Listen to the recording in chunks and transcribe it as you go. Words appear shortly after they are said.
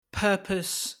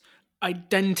purpose,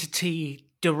 identity,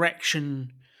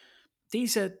 direction,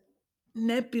 these are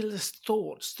nebulous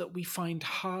thoughts that we find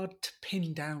hard to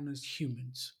pin down as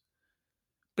humans.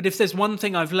 But if there's one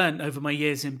thing I've learned over my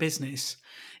years in business,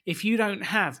 if you don't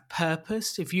have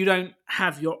purpose, if you don't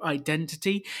have your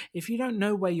identity, if you don't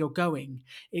know where you're going,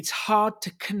 it's hard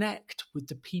to connect with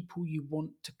the people you want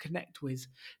to connect with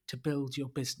to build your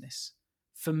business.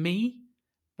 For me,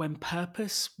 when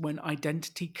purpose, when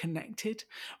identity connected,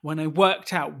 when I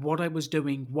worked out what I was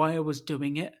doing, why I was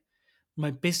doing it,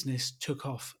 my business took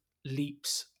off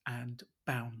leaps and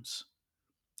bounds.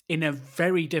 In a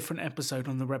very different episode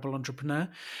on The Rebel Entrepreneur,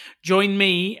 join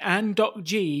me and Doc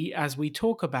G as we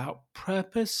talk about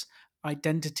purpose,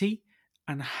 identity,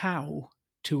 and how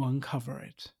to uncover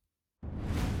it.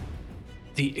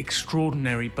 The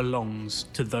extraordinary belongs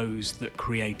to those that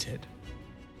create it.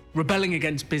 Rebelling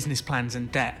against business plans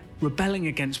and debt, rebelling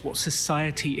against what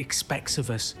society expects of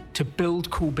us to build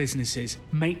cool businesses,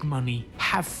 make money,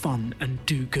 have fun, and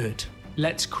do good.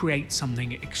 Let's create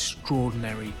something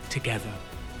extraordinary together.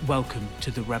 Welcome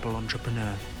to The Rebel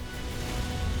Entrepreneur.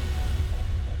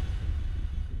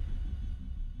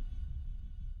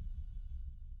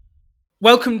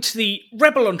 Welcome to the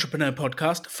Rebel Entrepreneur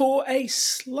podcast for a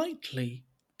slightly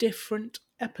different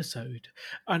episode.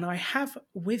 And I have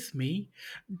with me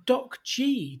Doc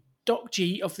G. Doc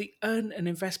G of the Earn and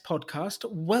Invest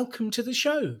podcast. Welcome to the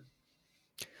show.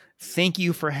 Thank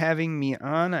you for having me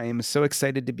on. I am so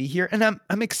excited to be here, and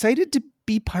I'm excited to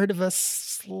be part of a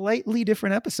slightly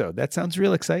different episode. That sounds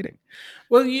real exciting.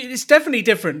 Well, it's definitely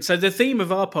different. So the theme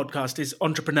of our podcast is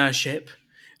entrepreneurship,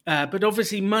 but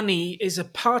obviously money is a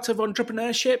part of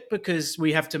entrepreneurship because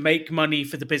we have to make money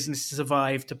for the business to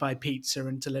survive, to buy pizza,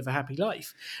 and to live a happy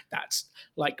life. That's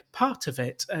like part of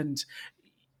it. And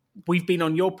we've been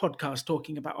on your podcast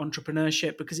talking about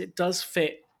entrepreneurship because it does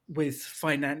fit with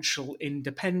financial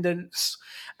independence.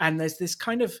 And there's this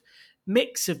kind of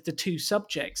mix of the two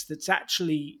subjects that's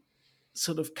actually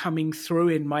sort of coming through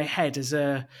in my head as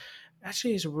a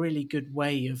really good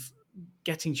way of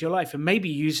getting to your life. And maybe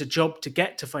you use a job to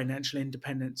get to financial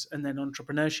independence, and then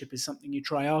entrepreneurship is something you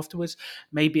try afterwards.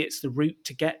 Maybe it's the route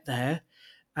to get there.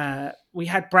 We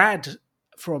had Brad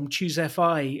from Choose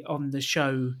FI on the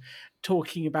show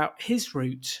talking about his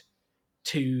route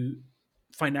to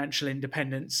financial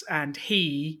independence, and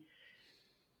he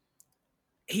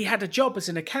had a job as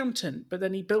an accountant, but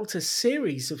then he built a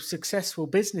series of successful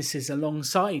businesses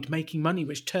alongside making money,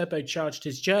 which turbocharged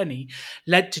his journey,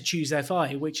 led to Choose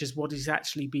FI, which is what he's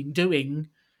actually been doing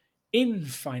in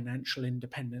financial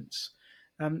independence.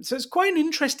 So it's quite an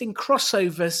interesting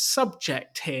crossover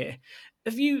subject here.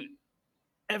 Have you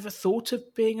ever thought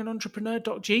of being an entrepreneur,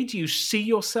 Doc G? Do you see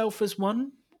yourself as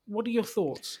one? What are your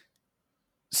thoughts?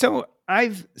 So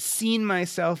I've seen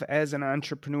myself as an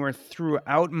entrepreneur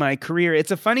throughout my career.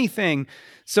 It's a funny thing.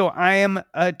 So I am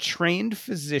a trained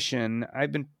physician.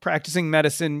 I've been practicing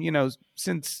medicine,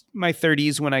 since my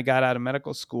 30s when I got out of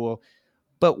medical school.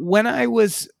 But when I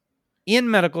was in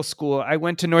medical school, I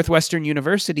went to Northwestern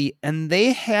University, and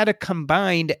they had a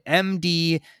combined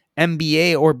MD,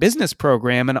 MBA, or business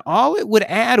program. And all it would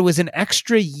add was an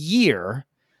extra year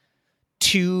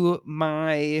to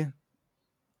my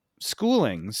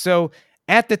schooling. So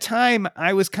at the time,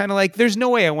 I was kind of like, there's no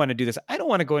way I want to do this. I don't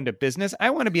want to go into business.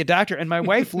 I want to be a doctor. And my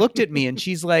wife looked at me and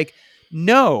she's like,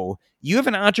 no, you have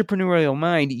an entrepreneurial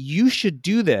mind. You should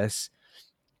do this.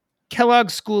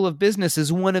 Kellogg School of Business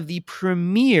is one of the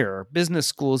premier business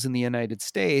schools in the United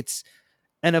States.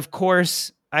 And of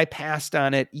course, I passed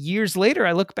on it. Years later,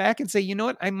 I look back and say, you know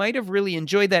what? I might have really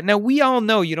enjoyed that. Now, we all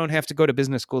know you don't have to go to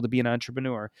business school to be an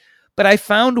entrepreneur. But I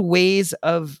found ways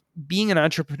of being an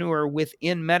entrepreneur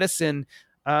within medicine.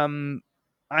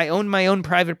 I owned my own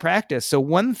private practice. So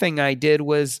one thing I did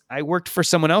was I worked for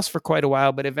someone else for quite a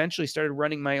while, but eventually started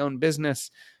running my own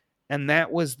business. And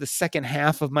that was the second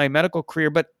half of my medical career.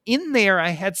 But in there, I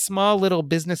had small little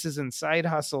businesses and side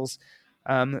hustles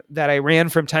that I ran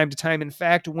from time to time. In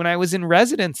fact, when I was in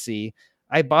residency,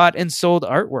 I bought and sold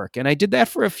artwork. And I did that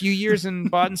for a few years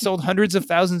and bought and sold hundreds of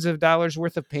thousands of dollars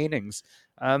worth of paintings.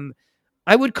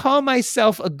 I would call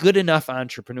myself a good enough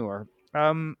entrepreneur.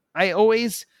 I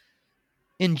always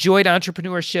enjoyed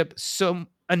entrepreneurship so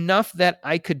enough that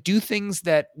I could do things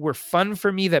that were fun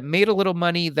for me, that made a little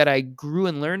money, that I grew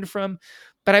and learned from.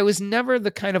 But I was never the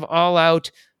kind of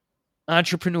all-out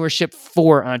entrepreneurship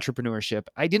for entrepreneurship.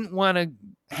 I didn't want to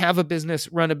have a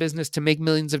business, run a business to make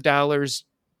millions of dollars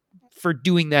for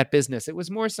doing that business. It was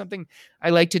more something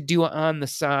I like to do on the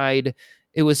side.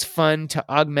 It was fun to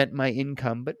augment my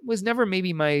income, but was never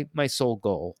maybe my sole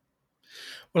goal.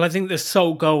 Well, I think the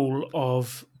sole goal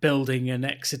of building and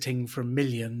exiting from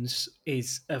millions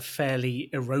is a fairly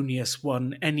erroneous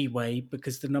one anyway,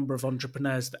 because the number of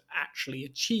entrepreneurs that actually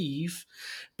achieve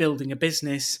building a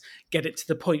business, get it to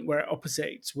the point where it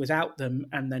operates without them,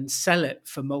 and then sell it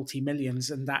for multi millions,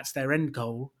 and that's their end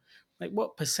goal. Like,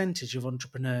 what percentage of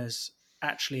entrepreneurs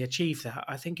actually achieve that?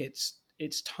 I think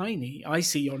it's tiny. I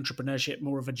see entrepreneurship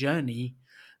more of a journey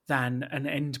than an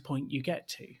end point you get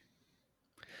to.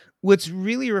 What's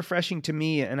really refreshing to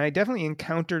me, and I definitely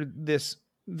encountered this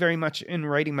very much in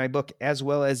writing my book as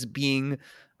well as being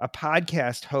a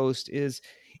podcast host, is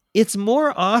it's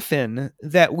more often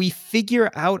that we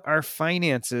figure out our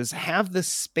finances, have the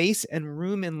space and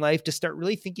room in life to start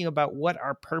really thinking about what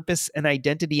our purpose and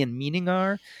identity and meaning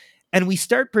are. And we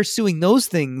start pursuing those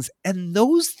things, and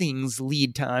those things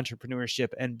lead to entrepreneurship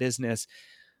and business.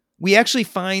 We actually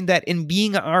find that in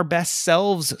being our best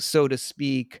selves, so to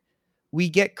speak, we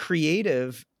get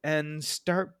creative and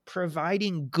start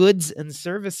providing goods and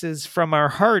services from our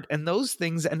heart, and those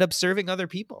things end up serving other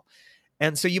people.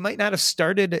 And so you might not have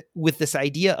started with this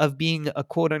idea of being a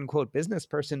quote unquote business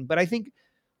person, but I think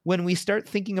when we start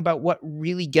thinking about what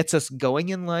really gets us going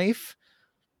in life,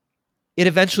 it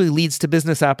eventually leads to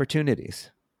business opportunities.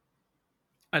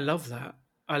 I love that.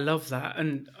 I love that.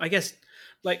 And I guess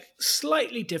like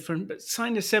slightly different, but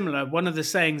kind of similar. One of the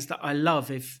sayings that I love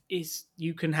is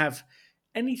you can have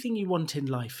anything you want in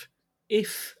life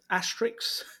if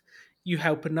asterisks you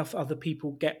help enough other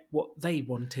people get what they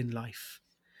want in life.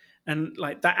 And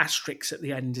like that asterisk at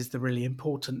the end is the really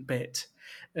important bit.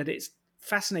 And it's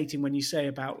fascinating when you say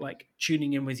about like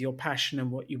tuning in with your passion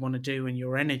and what you want to do and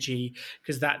your energy,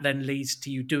 because that then leads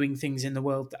to you doing things in the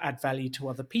world that add value to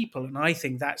other people. And I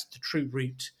think that's the true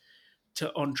route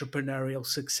to entrepreneurial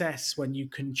success, when you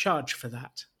can charge for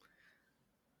that.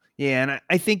 Yeah, and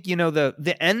I think,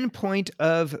 the end point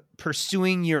of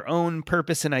pursuing your own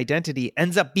purpose and identity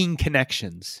ends up being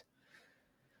connections.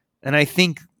 And I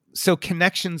think so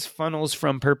connections funnels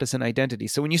from purpose and identity.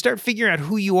 So when you start figuring out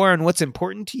who you are and what's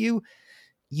important to you,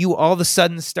 you all of a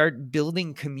sudden start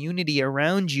building community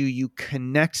around you. You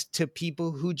connect to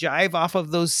people who jive off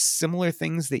of those similar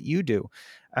things that you do.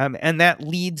 And that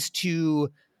leads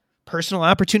to personal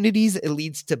opportunities. It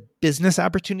leads to business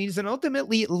opportunities. And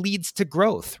ultimately, it leads to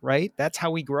growth, right? That's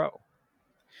how we grow.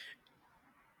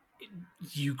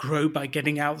 You grow by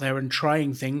getting out there and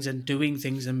trying things and doing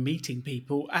things and meeting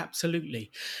people.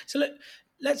 Absolutely. So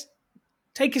let's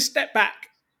take a step back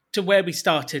to where we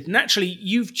started. Naturally,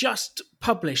 you've just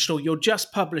published, or you're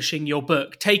just publishing your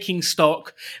book, Taking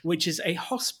Stock, which is a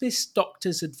hospice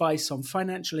doctor's advice on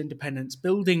financial independence,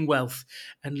 building wealth,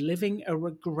 and living a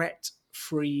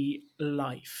regret-free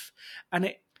life. And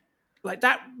it, like,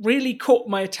 that really caught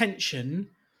my attention,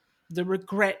 the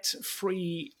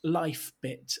regret-free life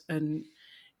bit. And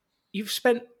you've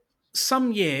spent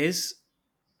some years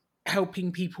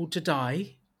helping people to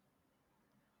die.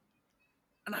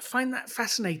 And I find that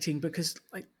fascinating because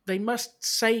like they must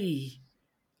say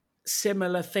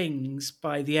similar things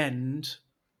by the end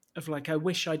of like, I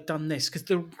wish I'd done this, because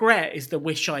the regret is the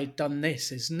wish I'd done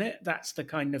this, isn't it? That's the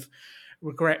kind of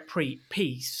regret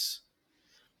piece.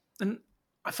 And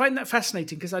I find that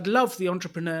fascinating because I'd love the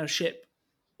entrepreneurship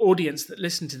audience that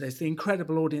listen to this, the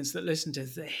incredible audience that listen to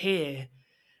this, that hear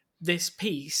this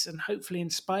piece and hopefully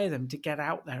inspire them to get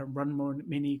out there and run more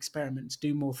mini experiments,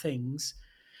 do more things.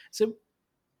 So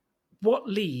what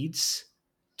leads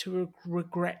to a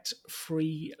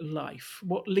regret-free life?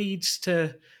 What leads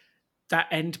to that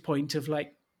end point of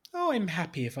like, oh, I'm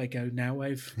happy if I go now.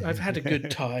 I've had a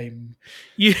good time.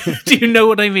 Do you know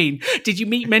what I mean? Did you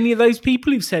meet many of those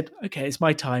people who've said, okay, it's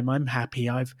my time. I'm happy.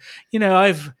 I've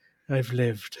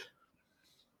lived.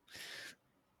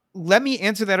 Let me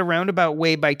answer that a roundabout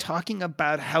way by talking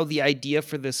about how the idea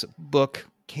for this book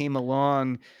came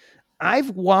along.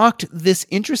 I've walked this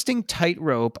interesting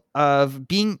tightrope of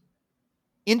being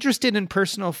interested in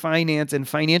personal finance and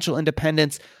financial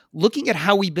independence, looking at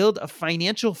how we build a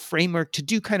financial framework to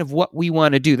do kind of what we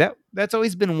want to do. That's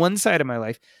always been one side of my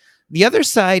life. The other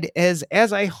side is,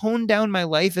 as I honed down my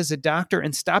life as a doctor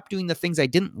and stopped doing the things I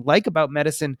didn't like about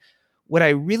medicine, what I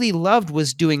really loved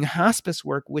was doing hospice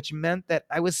work, which meant that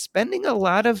I was spending a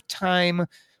lot of time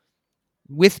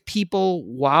with people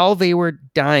while they were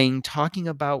dying, talking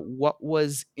about what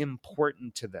was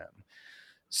important to them.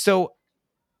 So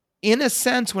in a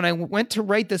sense, when I went to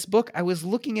write this book, I was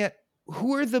looking at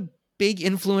who are the big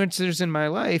influencers in my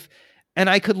life. And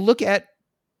I could look at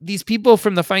these people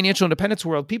from the financial independence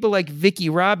world, people like Vicki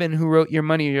Robin, who wrote Your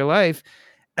Money or Your Life.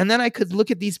 And then I could look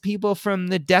at these people from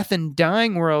the death and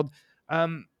dying world.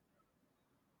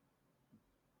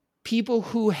 people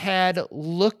who had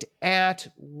looked at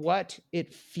what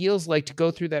it feels like to go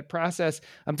through that process.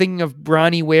 I'm thinking of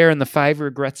Bronnie Ware and the 5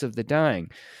 Regrets of the Dying.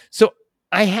 So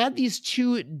I had these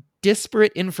two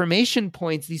disparate information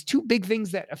points, these two big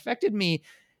things that affected me.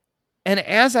 And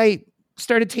as I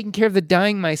started taking care of the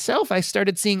dying myself, I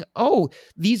started seeing, oh,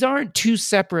 these aren't two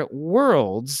separate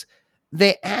worlds.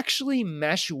 They actually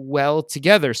mesh well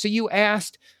together. So you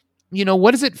asked,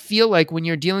 what does it feel like when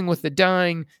you're dealing with the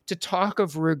dying to talk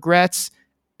of regrets?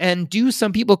 And do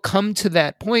some people come to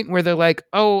that point where they're like,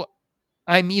 oh,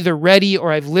 I'm either ready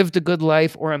or I've lived a good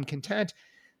life or I'm content?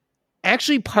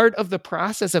 Actually, part of the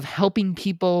process of helping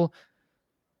people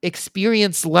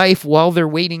experience life while they're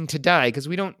waiting to die, because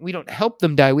we don't help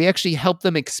them die. We actually help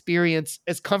them experience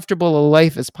as comfortable a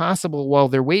life as possible while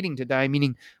they're waiting to die,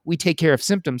 meaning we take care of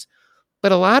symptoms.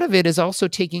 But a lot of it is also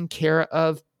taking care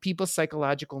of people's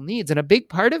psychological needs. And a big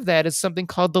part of that is something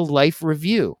called the life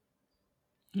review.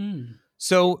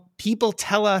 So people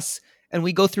tell us, and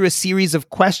we go through a series of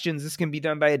questions. This can be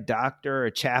done by a doctor, or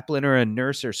a chaplain, or a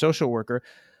nurse, or social worker.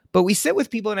 But we sit with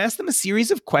people and ask them a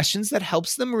series of questions that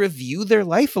helps them review their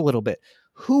life a little bit.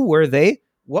 Who were they?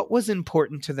 What was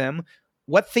important to them?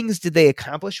 What things did they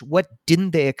accomplish? What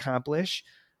didn't they accomplish?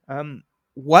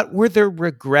 What were their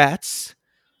regrets?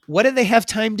 What did they have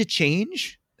time to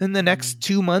change in the next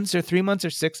 2 months or 3 months or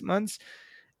 6 months?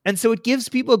 And so it gives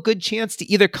people a good chance to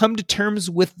either come to terms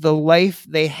with the life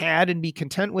they had and be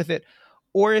content with it,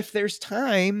 or if there's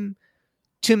time,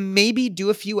 to maybe do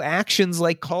a few actions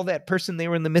like call that person they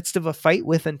were in the midst of a fight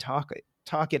with and talk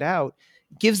it out.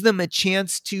 Gives them a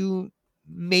chance to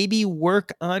maybe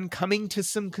work on coming to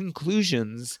some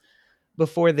conclusions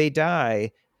before they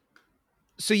die.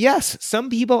 So yes, some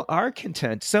people are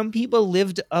content. Some people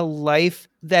lived a life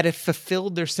that had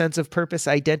fulfilled their sense of purpose,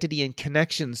 identity, and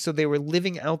connection. So they were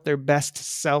living out their best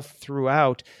self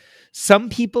throughout. Some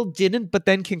people didn't, but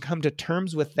then can come to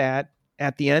terms with that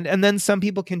at the end. And then some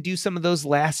people can do some of those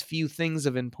last few things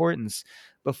of importance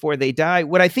before they die.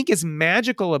 What I think is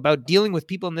magical about dealing with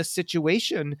people in this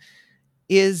situation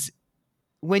is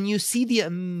when you see the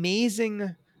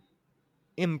amazing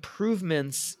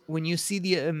improvements, when you see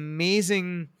the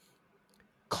amazing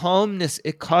calmness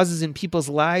it causes in people's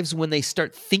lives when they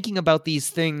start thinking about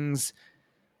these things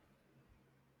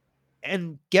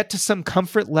and get to some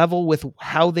comfort level with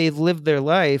how they've lived their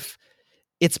life,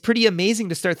 it's pretty amazing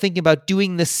to start thinking about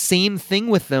doing the same thing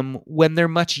with them when they're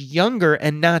much younger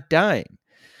and not dying.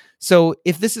 So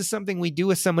if this is something we do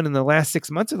with someone in the last 6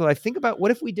 months of their life, think about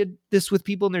what if we did this with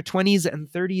people in their 20s and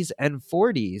 30s and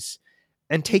 40s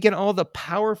and taken all the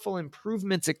powerful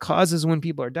improvements it causes when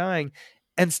people are dying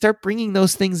and start bringing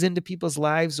those things into people's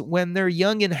lives when they're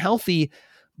young and healthy,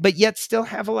 but yet still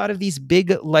have a lot of these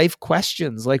big life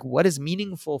questions like what is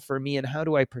meaningful for me and how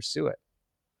do I pursue it?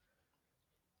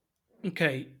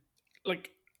 Okay.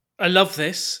 I love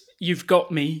this. You've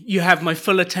got me. You have my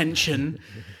full attention.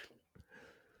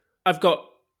 I've got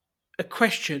a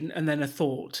question and then a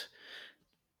thought.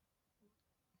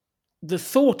 The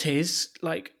thought is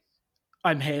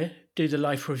I'm here, do the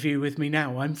life review with me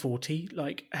now. I'm 40.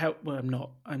 I'm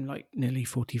not. I'm nearly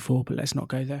 44, but let's not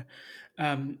go there.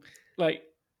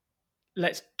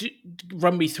 Let's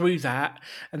run me through that.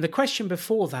 And the question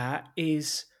before that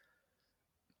is,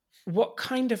 what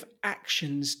kind of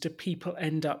actions do people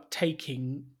end up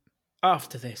taking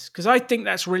after this? Because I think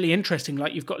that's really interesting.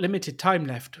 You've got limited time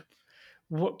left.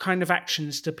 What kind of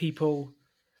actions do people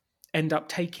end up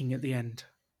taking at the end?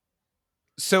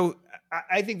 So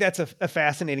I think that's a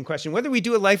fascinating question. Whether we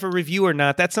do a life review or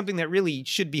not, that's something that really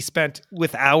should be spent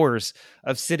with hours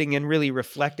of sitting and really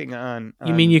reflecting on.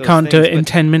 You mean you can't do it in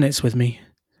 10 minutes with me?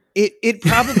 It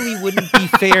probably wouldn't be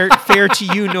fair to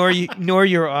you nor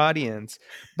your audience.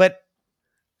 But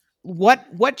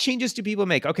what changes do people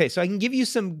make? Okay, so I can give you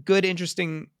some good,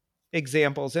 interesting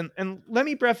examples. And let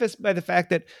me preface by the fact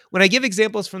that when I give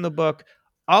examples from the book,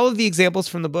 all of the examples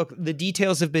from the book, the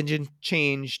details have been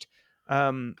changed.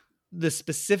 The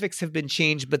specifics have been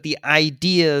changed, but the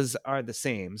ideas are the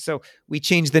same. So we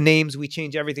change the names, we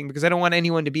change everything because I don't want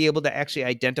anyone to be able to actually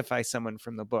identify someone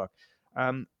from the book.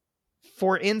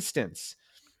 For instance,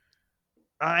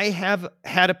 I have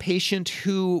had a patient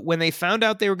who, when they found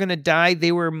out they were going to die,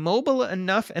 they were mobile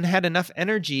enough and had enough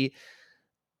energy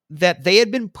that they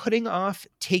had been putting off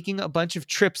taking a bunch of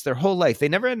trips their whole life. They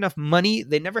never had enough money.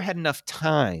 They never had enough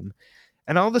time.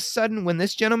 And all of a sudden, when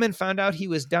this gentleman found out he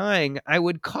was dying, I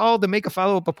would call to make a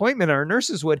follow-up appointment, our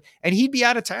nurses would, and he'd be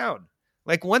out of town.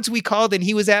 Once we called and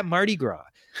he was at Mardi Gras.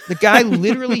 The guy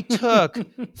literally took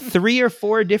 3 or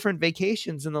 4 different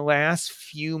vacations in the last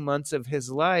few months of his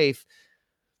life.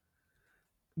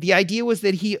 The idea was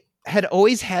that he had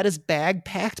always had his bag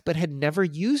packed, but had never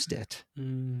used it.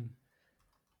 And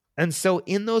so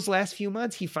in those last few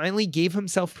months, he finally gave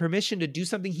himself permission to do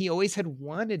something he always had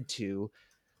wanted to,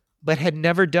 but had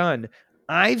never done.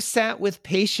 I've sat with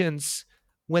patients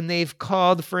when they've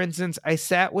called. For instance, I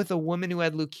sat with a woman who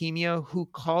had leukemia who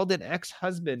called an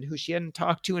ex-husband who she hadn't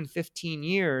talked to in 15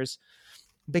 years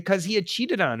because he had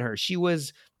cheated on her. She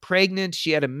was pregnant.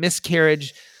 She had a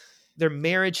miscarriage. Their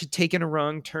marriage had taken a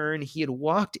wrong turn. She had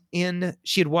walked in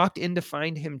to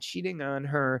find him cheating on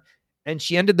her, and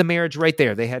she ended the marriage right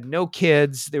there. They had no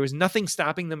kids. There was nothing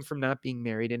stopping them from not being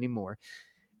married anymore.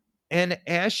 And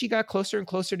as she got closer and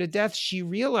closer to death, she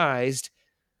realized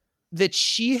that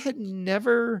she had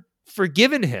never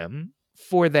forgiven him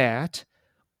for that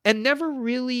and never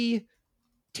really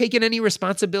taken any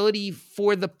responsibility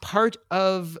for the part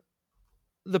of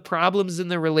the problems in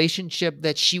the relationship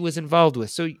that she was involved with.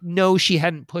 So no, she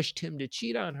hadn't pushed him to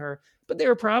cheat on her, but there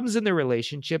were problems in the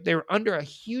relationship. They were under a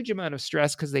huge amount of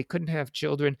stress because they couldn't have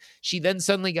children. She then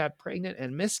suddenly got pregnant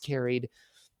and miscarried.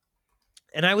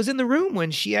 And I was in the room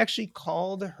when she actually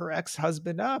called her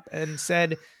ex-husband up and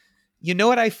said, you know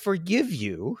what, I forgive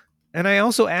you. And I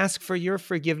also ask for your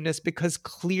forgiveness because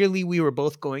clearly we were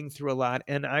both going through a lot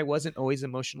and I wasn't always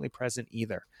emotionally present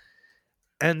either.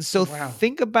 And so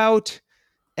think about,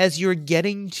 as you're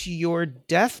getting to your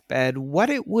deathbed, what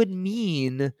it would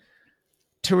mean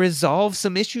to resolve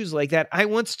some issues like that. I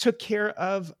once took care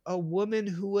of a woman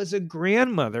who was a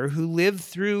grandmother who lived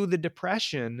through the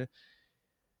Depression.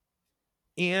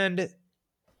 And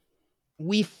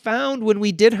we found when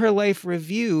we did her life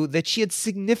review that she had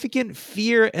significant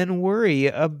fear and worry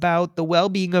about the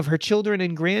well-being of her children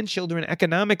and grandchildren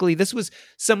economically. This was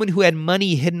someone who had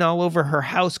money hidden all over her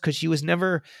house because she was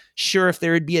never sure if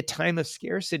there would be a time of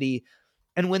scarcity.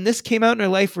 And when this came out in her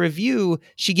life review,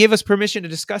 she gave us permission to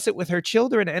discuss it with her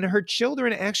children. And her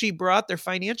children actually brought their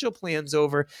financial plans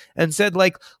over and said,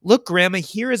 like, look, Grandma,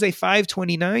 here is a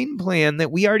 529 plan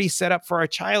that we already set up for our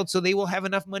child so they will have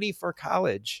enough money for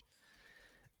college.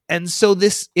 And so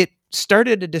it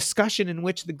started a discussion in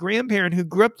which the grandparent who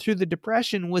grew up through the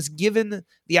Depression was given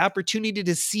the opportunity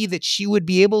to see that she would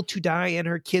be able to die and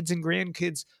her kids and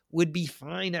grandkids would be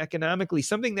fine economically,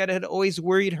 something that had always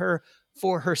worried her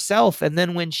for herself. And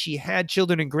then when she had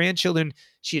children and grandchildren,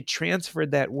 she had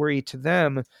transferred that worry to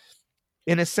them.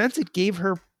 In a sense, it gave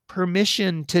her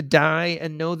permission to die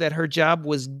and know that her job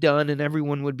was done and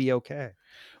everyone would be okay.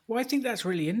 Well, I think that's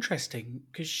really interesting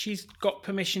because she's got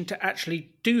permission to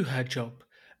actually do her job.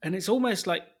 And it's almost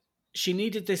like she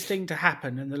needed this thing to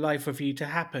happen and the life review to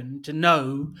happen to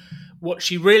know what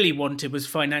she really wanted was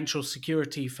financial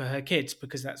security for her kids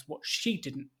because that's what she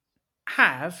didn't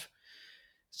have.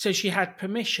 So she had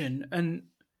permission. And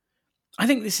I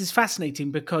think this is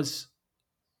fascinating because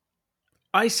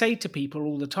I say to people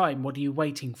all the time, what are you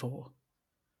waiting for?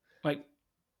 Like,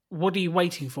 what are you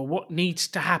waiting for? What needs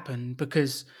to happen?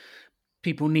 Because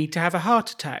people need to have a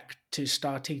heart attack to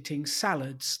start eating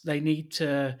salads. They need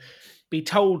to be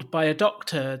told by a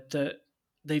doctor that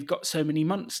they've got so many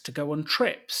months to go on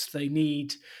trips. They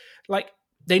need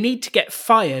to get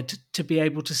fired to be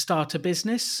able to start a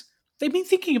business. They've been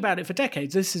thinking about it for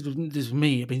decades. This is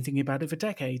me. I've been thinking about it for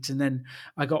decades. And then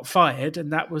I got fired,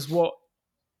 and that was what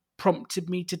prompted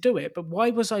me to do it. But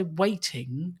why was I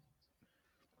waiting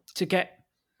to get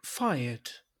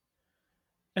fired?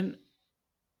 And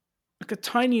like a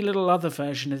tiny little other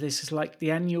version of this is like the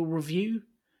annual review.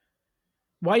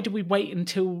 Why do we wait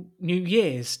until New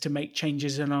Year's to make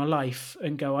changes in our life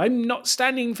and go, I'm not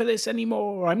standing for this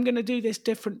anymore, or I'm going to do this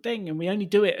different thing, and we only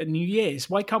do it at New Year's?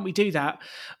 Why can't we do that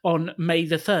on May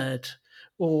the 3rd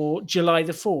or July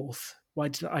the 4th?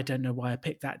 I don't know why I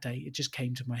picked that day. It just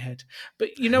came to my head.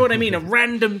 But you know what I mean? A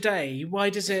random day. Why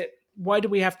do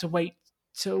we have to wait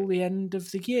till the end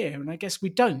of the year? And I guess we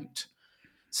don't.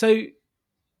 So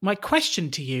my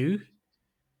question to you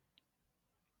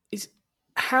is,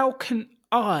 how can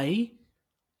I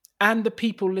and the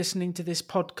people listening to this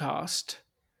podcast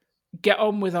get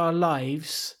on with our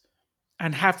lives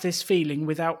and have this feeling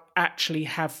without actually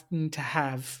having to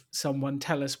have someone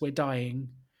tell us we're dying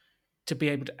to be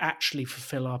able to actually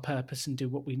fulfill our purpose and do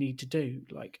what we need to do?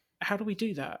 Like, how do we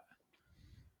do that?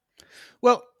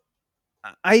 Well,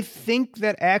 I think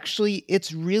that actually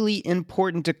it's really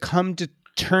important to come to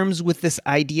terms with this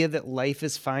idea that life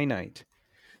is finite.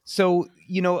 So,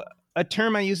 a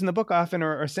term I use in the book often,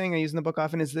 or saying I use in the book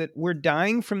often, is that we're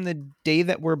dying from the day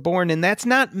that we're born. And that's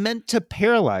not meant to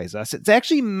paralyze us. It's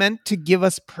actually meant to give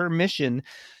us permission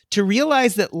to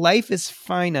realize that life is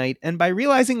finite. And by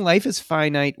realizing life is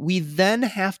finite, we then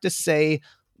have to say,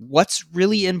 what's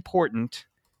really important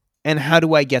and how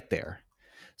do I get there?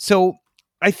 So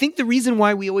I think the reason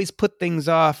why we always put things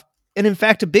off, and in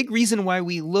fact, a big reason why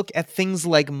we look at things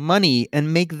like money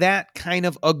and make that kind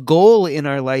of a goal in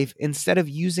our life instead of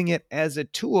using it as a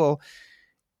tool,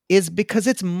 is because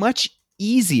it's much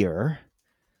easier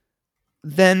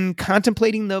than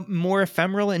contemplating the more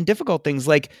ephemeral and difficult things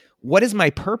like, what is my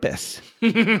purpose?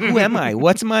 Who am I?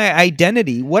 What's my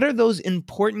identity? What are those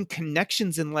important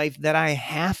connections in life that I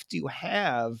have to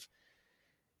have?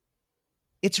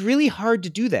 It's really hard to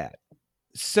do that.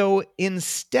 So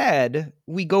instead,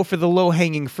 we go for the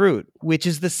low-hanging fruit, which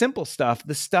is the simple stuff,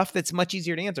 the stuff that's much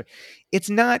easier to answer. It's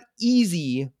not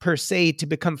easy per se to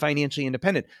become financially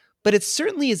independent, but it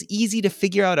certainly is easy to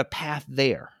figure out a path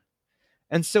there.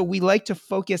 And so we like to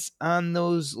focus on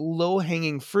those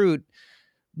low-hanging fruit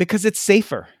because it's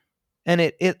safer. And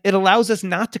it allows us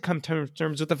not to come to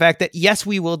terms with the fact that, yes,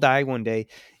 we will die one day.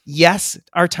 Yes,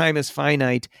 our time is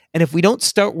finite. And if we don't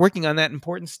start working on that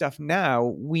important stuff now,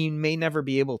 we may never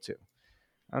be able to.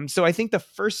 So I think the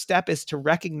first step is to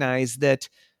recognize that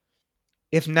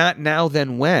if not now,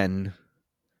 then when?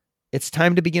 It's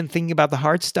time to begin thinking about the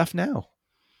hard stuff now.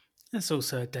 That's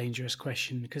also a dangerous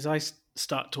question because I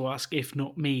start to ask, if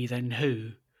not me, then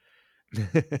who?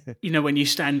 When you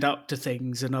stand up to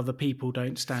things and other people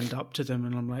don't stand up to them,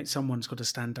 and I'm like, someone's got to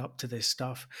stand up to this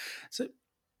stuff. So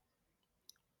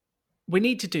we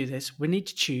need to do this. We need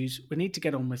to choose. We need to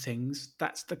get on with things.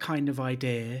 That's the kind of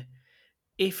idea.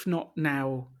 If not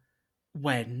now,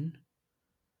 when?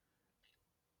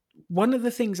 One of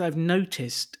the things I've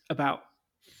noticed about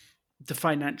the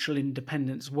financial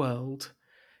independence world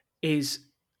is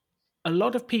a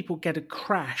lot of people get a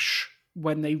crash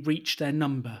when they reach their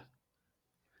number.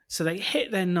 So they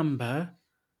hit their number,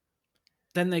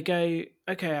 then they go,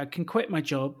 okay, I can quit my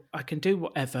job, I can do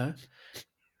whatever.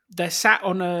 They're sat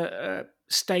on a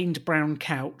stained brown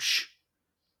couch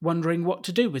wondering what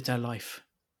to do with their life.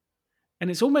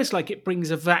 And it's almost like it brings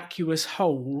a vacuous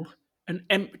hole, an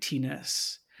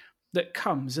emptiness that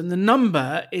comes. And the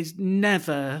number is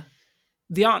never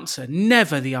the answer.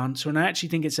 And I actually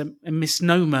think it's a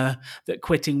misnomer that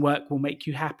quitting work will make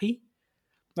you happy.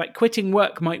 Like, quitting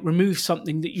work might remove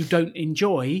something that you don't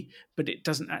enjoy, but it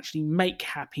doesn't actually make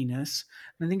happiness.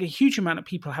 And I think a huge amount of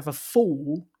people have a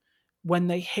fall when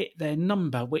they hit their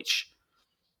number, which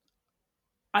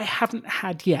I haven't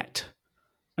had yet.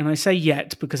 And I say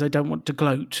yet because I don't want to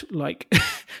gloat.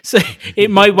 So it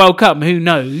might well come, who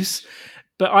knows?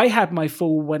 But I had my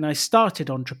fall when I started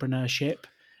entrepreneurship,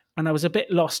 and I was a bit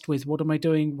lost with, what am I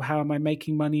doing? How am I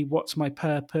making money? What's my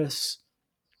purpose?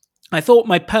 I thought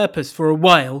my purpose for a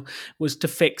while was to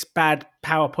fix bad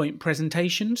PowerPoint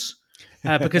presentations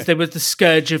because they were the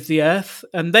scourge of the earth,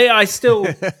 and I still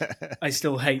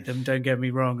hate them. Don't get me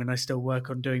wrong, and I still work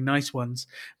on doing nice ones,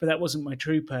 but that wasn't my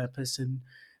true purpose. And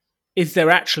is there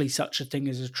actually such a thing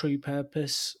as a true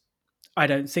purpose? I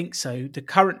don't think so. The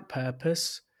current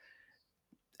purpose,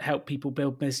 help people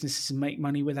build businesses and make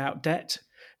money without debt.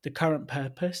 The current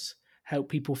purpose, help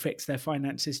people fix their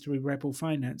finances through Rebel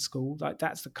Finance School. Like,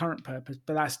 that's the current purpose,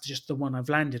 but that's just the one I've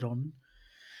landed on.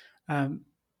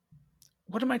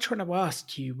 What am I trying to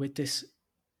ask you with this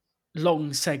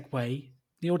long segue?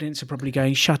 The audience are probably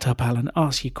going, shut up, Alan,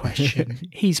 ask your question.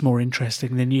 He's more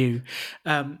interesting than you.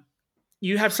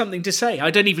 You have something to say.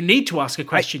 I don't even need to ask a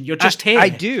question. You're just here. I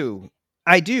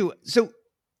do. So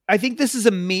I think this is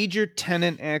a major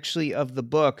tenet, actually, of the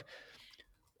book.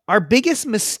 Our biggest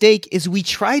mistake is we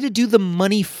try to do the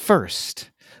money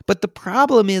first. But the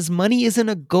problem is money isn't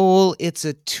a goal, it's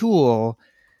a tool.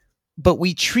 But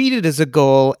we treat it as a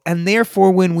goal, and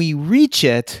therefore when we reach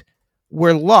it,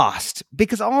 we're lost.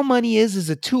 Because all money is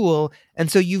a tool,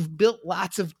 and so you've built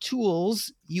lots of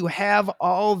tools. You have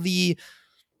all the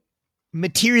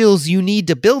materials you need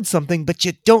to build something, but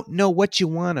you don't know what you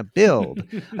want to build.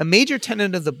 A major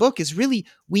tenet of the book is really,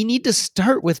 we need to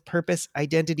start with purpose,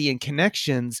 identity, and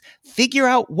connections, figure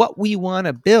out what we want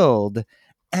to build,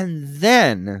 and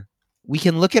then we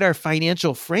can look at our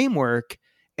financial framework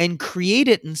and create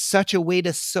it in such a way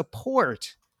to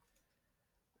support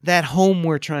that home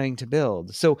we're trying to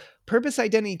build. So purpose,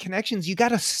 identity, and connections, you got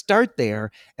to start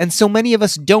there. And so many of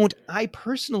us don't. I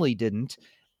personally didn't.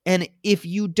 And if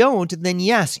you don't, then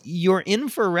yes, you're in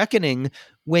for a reckoning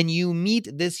when you meet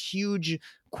this huge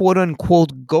quote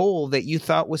unquote goal that you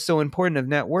thought was so important of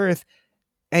net worth.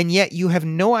 And yet you have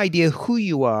no idea who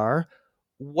you are,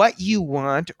 what you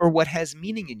want, or what has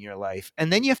meaning in your life.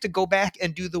 And then you have to go back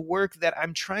and do the work that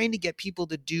I'm trying to get people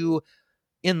to do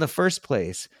in the first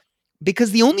place. Because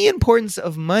the only importance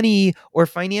of money or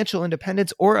financial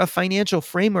independence or a financial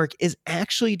framework is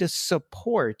actually to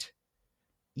support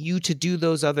you to do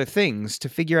those other things, to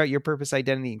figure out your purpose,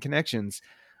 identity, and connections.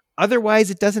 Otherwise,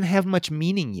 it doesn't have much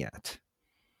meaning yet.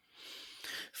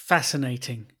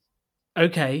 Fascinating.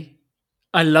 Okay.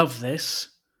 I love this.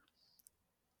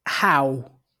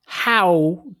 How?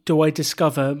 How do I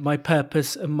discover my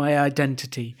purpose and my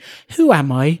identity? Who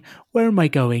am I? Where am I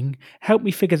going? Help me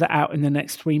figure that out in the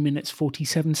next 3 minutes,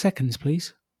 47 seconds,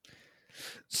 please.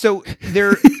 So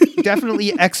there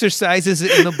definitely exercises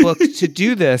in the book to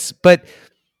do this, but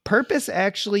purpose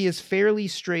actually is fairly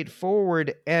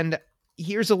straightforward. And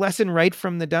here's a lesson right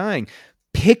from the dying.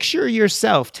 Picture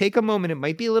yourself, take a moment, it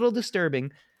might be a little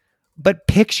disturbing, but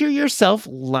picture yourself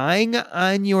lying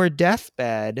on your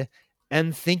deathbed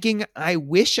and thinking, I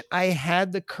wish I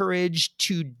had the courage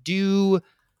to do,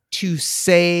 to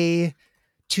say,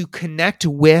 to connect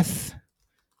with.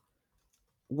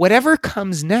 Whatever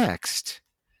comes next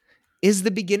is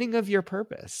the beginning of your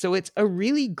purpose. So it's a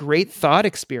really great thought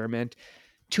experiment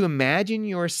to imagine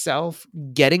yourself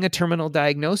getting a terminal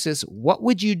diagnosis. What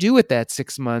would you do at that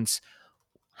 6 months?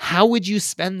 How would you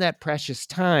spend that precious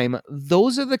time?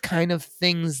 Those are the kind of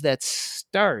things that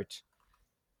start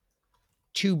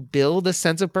to build a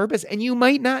sense of purpose. And you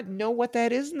might not know what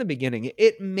that is in the beginning.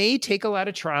 It may take a lot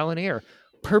of trial and error.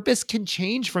 Purpose can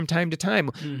change from time to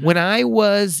time. Mm-hmm. When I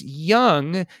was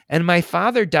young and my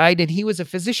father died and he was a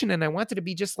physician and I wanted to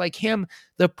be just like him,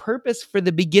 the purpose for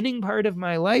the beginning part of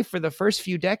my life for the first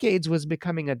few decades was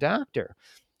becoming a doctor.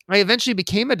 I eventually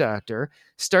became a doctor,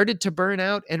 started to burn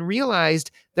out, and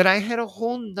realized that I had a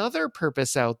whole nother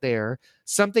purpose out there,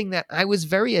 something that I was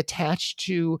very attached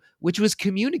to, which was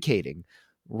communicating,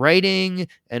 writing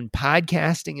and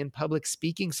podcasting and public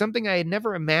speaking, something I had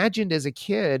never imagined as a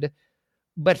kid,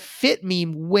 but fit me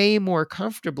way more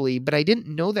comfortably. But I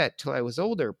didn't know that till I was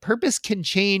older. Purpose can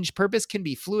change. Purpose can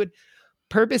be fluid.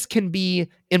 Purpose can be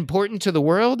important to the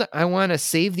world. I want to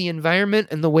save the environment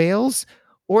and the whales.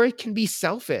 Or it can be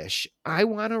selfish. I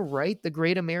want to write the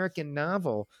great American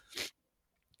novel.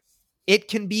 It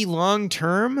can be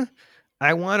long-term.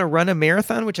 I want to run a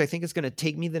marathon, which I think is going to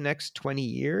take me the next 20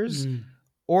 years.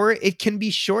 Or it can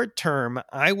be short-term.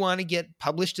 I want to get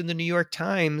published in the New York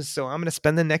Times, so I'm going to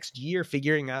spend the next year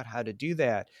figuring out how to do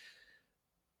that.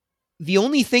 The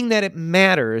only thing that it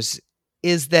matters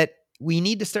is that we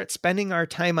need to start spending our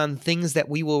time on things that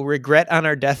we will regret on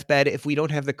our deathbed if we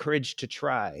don't have the courage to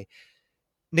try.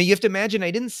 Now, you have to imagine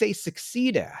I didn't say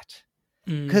succeed at,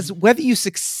 because whether you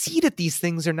succeed at these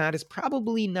things or not is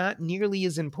probably not nearly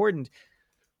as important.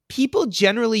 People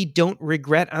generally don't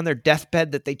regret on their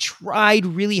deathbed that they tried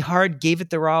really hard, gave it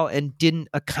their all, and didn't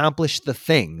accomplish the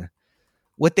thing.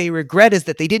 What they regret is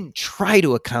that they didn't try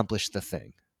to accomplish the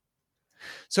thing.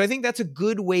 So I think that's a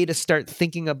good way to start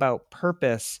thinking about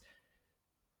purpose.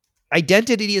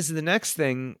 Identity is the next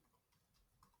thing.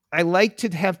 I like to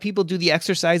have people do the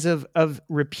exercise of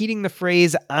repeating the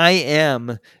phrase I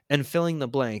am and filling the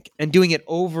blank and doing it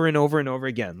over and over and over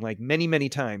again, like many, many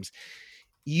times.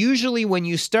 Usually when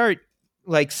you start,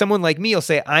 like someone like me will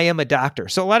say, I am a doctor.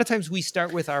 So a lot of times we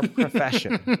start with our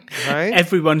profession, right?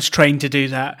 Everyone's trained to do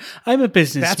that. I'm a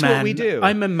businessman. That's what we do.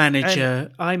 I'm a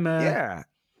manager. Yeah.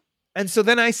 And so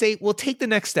then I say, well, take the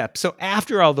next step. So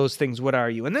after all those things, what are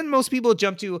you? And then most people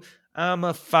jump to, I'm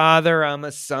a father, I'm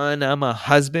a son, I'm a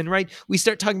husband, right? We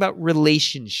start talking about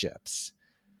relationships.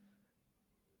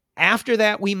 After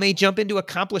that, we may jump into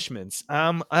accomplishments.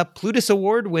 I'm a Plutus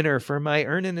Award winner for my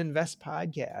Earn and Invest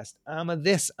podcast. I'm a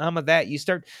this, I'm a that. You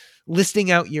start listing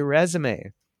out your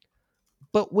resume.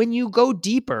 But when you go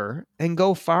deeper and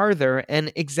go farther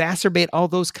and exacerbate all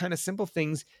those kind of simple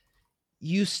things,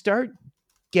 you start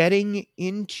getting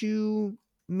into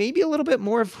maybe a little bit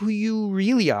more of who you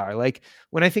really are. Like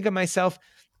when I think of myself,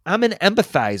 I'm an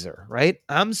empathizer, right?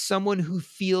 I'm someone who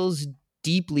feels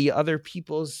deeply other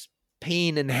people's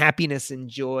pain and happiness and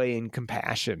joy and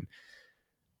compassion.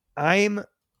 I'm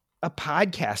a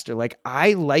podcaster. Like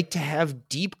I like to have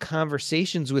deep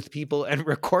conversations with people and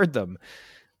record them.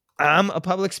 I'm a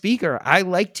public speaker. I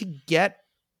like to get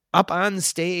up on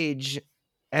stage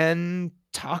and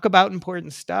talk about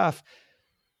important stuff.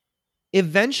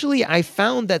 Eventually, I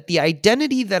found that the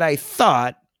identity that I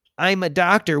thought I'm a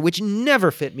doctor, which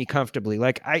never fit me comfortably.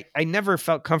 Like I never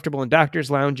felt comfortable in doctors'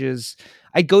 lounges.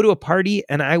 I'd go to a party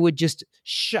and I would just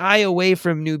shy away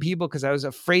from new people because I was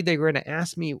afraid they were going to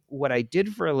ask me what I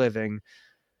did for a living.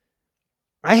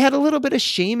 I had a little bit of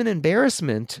shame and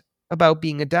embarrassment about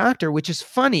being a doctor, which is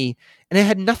funny. And it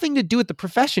had nothing to do with the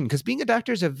profession because being a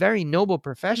doctor is a very noble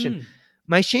profession.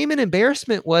 My shame and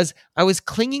embarrassment was I was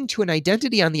clinging to an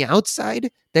identity on the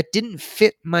outside that didn't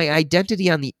fit my identity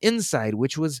on the inside,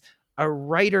 which was a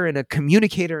writer and a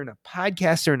communicator and a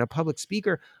podcaster and a public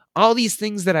speaker, all these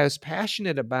things that I was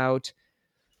passionate about.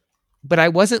 but I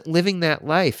wasn't living that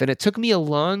life. And it took me a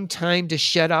long time to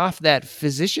shed off that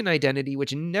physician identity,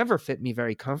 which never fit me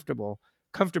very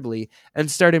comfortably,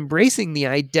 and start embracing the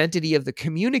identity of the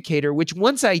communicator, which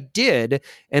once I did,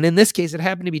 and in this case, it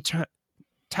happened to be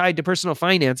tied to personal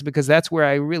finance because that's where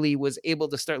I really was able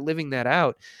to start living that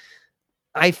out.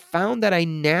 I found that I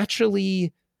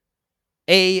naturally,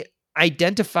 A,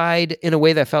 identified in a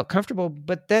way that felt comfortable,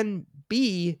 but then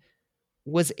B,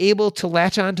 was able to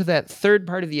latch onto that third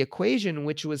part of the equation,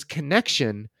 which was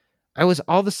connection. I was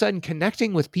all of a sudden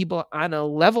connecting with people on a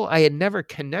level I had never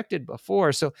connected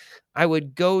before. So I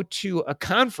would go to a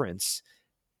conference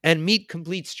and meet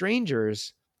complete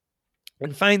strangers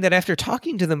and find that after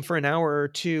talking to them for an hour or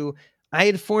two, I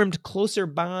had formed closer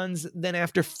bonds than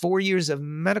after 4 years of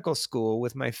medical school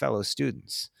with my fellow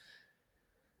students.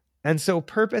 And so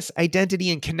purpose,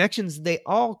 identity, and connections, they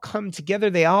all come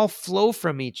together. They all flow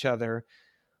from each other.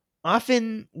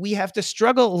 Often we have to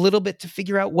struggle a little bit to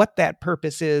figure out what that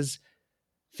purpose is,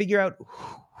 figure out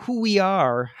who we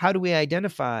are, how do we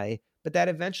identify, but that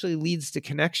eventually leads to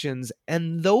connections.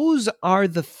 And those are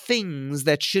the things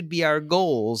that should be our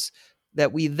goals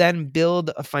that we then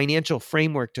build a financial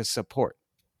framework to support.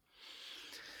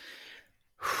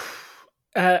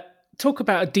 Talk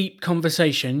about a deep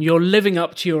conversation. You're living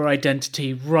up to your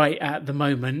identity right at the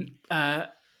moment.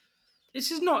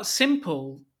 This is not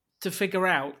simple to figure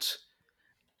out.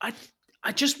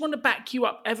 I just want to back you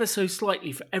up ever so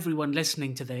slightly for everyone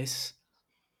listening to this.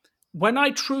 When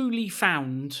I truly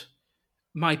found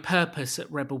my purpose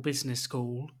at Rebel Business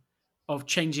School of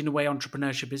changing the way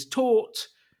entrepreneurship is taught,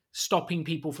 stopping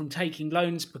people from taking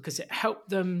loans because it helped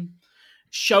them,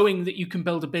 showing that you can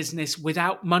build a business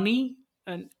without money,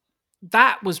 and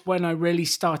that was when I really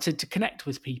started to connect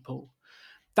with people.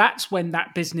 That's when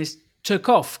that business took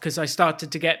off because I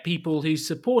started to get people who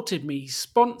supported me,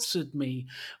 sponsored me,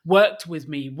 worked with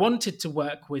me, wanted to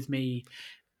work with me.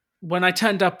 When I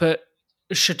turned up at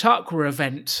a Chautauqua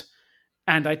event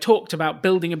and I talked about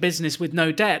building a business with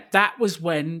no debt, that was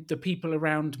when the people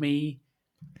around me,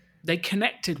 they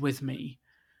connected with me.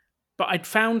 But I'd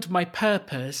found my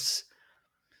purpose.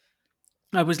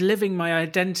 I was living my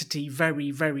identity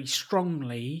very, very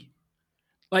strongly.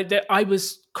 Like that, I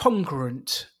was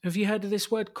congruent. Have you heard of this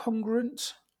word,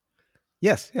 congruent?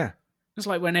 Yes, yeah. It's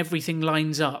like when everything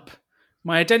lines up.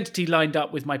 My identity lined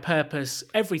up with my purpose,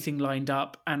 everything lined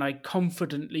up, and I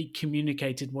confidently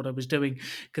communicated what I was doing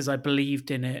because I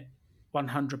believed in it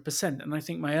 100%. And I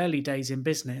think my early days in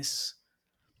business,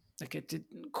 like it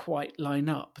didn't quite line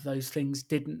up. Those things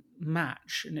didn't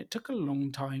match, and it took a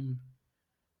long time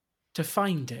to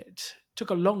find it. It took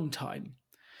a long time.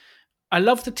 I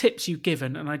love the tips you've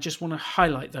given, and I just want to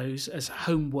highlight those as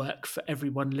homework for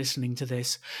everyone listening to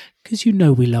this, because you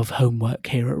know we love homework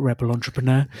here at Rebel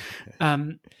Entrepreneur.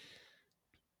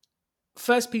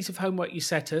 First piece of homework you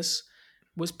set us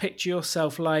was picture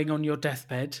yourself lying on your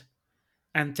deathbed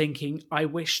and thinking, I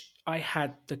wish I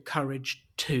had the courage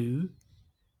to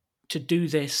do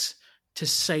this, to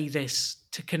say this,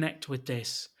 to connect with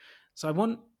this. So I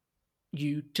want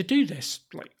you to do this.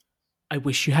 Like, I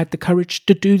wish you had the courage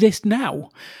to do this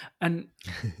now. And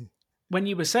when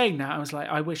you were saying that, I was like,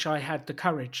 I wish I had the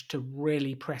courage to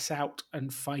really press out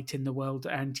and fight in the world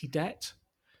anti-debt.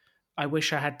 I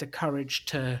wish I had the courage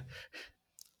to,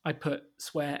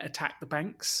 attack the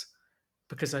banks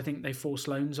because I think they force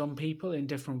loans on people in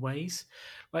different ways.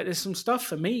 Like there's some stuff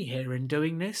for me here in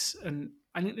doing this, and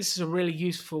I think this is a really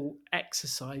useful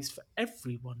exercise for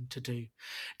everyone to do.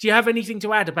 Do you have anything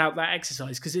to add about that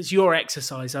exercise? Because it's your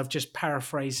exercise. I've just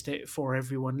paraphrased it for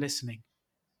everyone listening.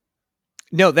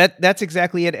 No, that's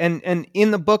exactly it. And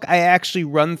in the book, I actually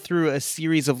run through a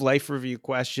series of life review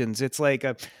questions. It's like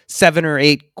a 7 or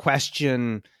 8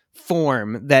 question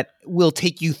form that will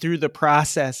take you through the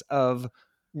process of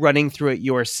running through it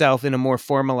yourself in a more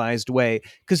formalized way.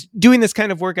 Because doing this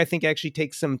kind of work, I think, actually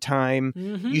takes some time.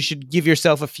 Mm-hmm. You should give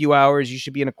yourself a few hours. You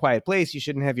should be in a quiet place. You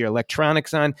shouldn't have your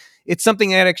electronics on. It's something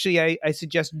that actually I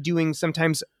suggest doing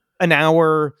sometimes an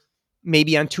hour,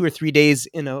 maybe on 2 or 3 days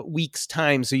in a week's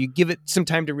time. So you give it some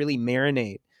time to really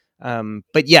marinate.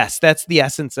 But yes, that's the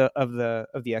essence of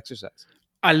the exercise.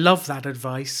 I love that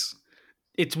advice.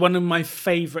 It's one of my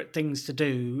favorite things to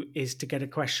do is to get a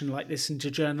question like this and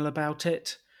to journal about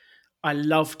it. I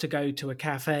love to go to a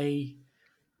cafe.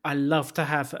 I love to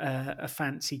have a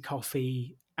fancy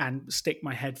coffee and stick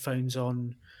my headphones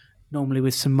on, normally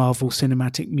with some Marvel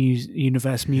Cinematic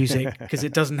Universe music, because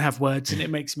it doesn't have words and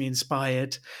it makes me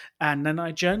inspired. And then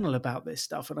I journal about this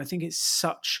stuff. And I think it's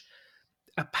such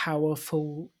a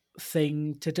powerful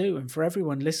thing to do. And for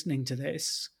everyone listening to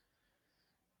this,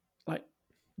 like,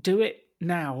 do it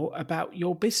now about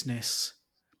your business.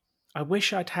 I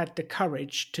wish I'd had the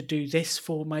courage to do this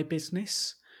for my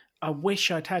business. I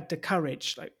wish I'd had the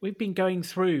courage. Like, we've been going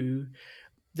through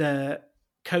the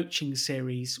coaching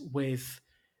series with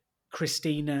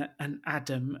Christina and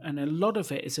Adam, and a lot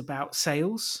of it is about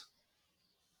sales.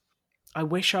 I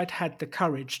wish I'd had the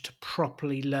courage to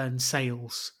properly learn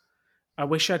sales. I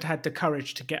wish I'd had the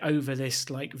courage to get over this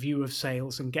like view of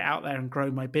sales and get out there and grow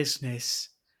my business.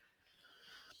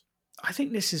 I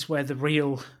think this is where the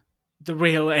real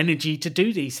energy to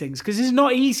do these things, because it's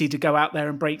not easy to go out there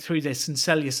and break through this and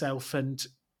sell yourself and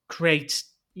create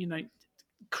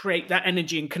that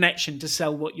energy and connection to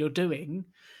sell what you're doing.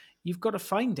 You've got to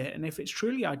find it, and if it's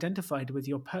truly identified with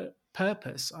your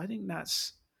purpose, I think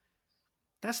that's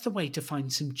the way to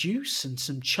find some juice and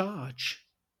some charge.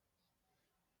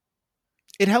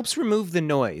 It helps remove the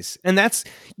noise, and that's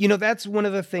one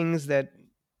of the things that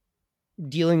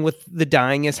dealing with the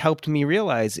dying has helped me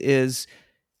realize is,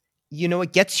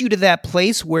 it gets you to that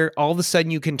place where all of a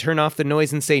sudden you can turn off the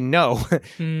noise and say, no,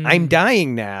 I'm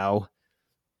dying now.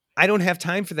 I don't have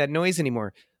time for that noise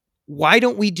anymore. Why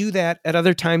don't we do that at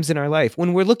other times in our life?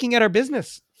 When we're looking at our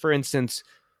business, for instance,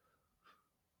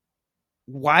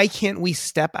 why can't we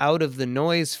step out of the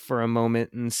noise for a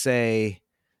moment and say,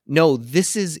 no,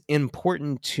 this is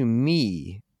important to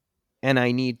me and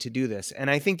I need to do this? And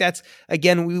I think that's,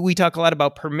 again, we talk a lot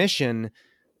about permission.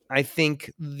 I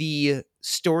think the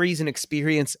stories and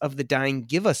experience of the dying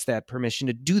give us that permission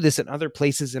to do this in other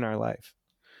places in our life.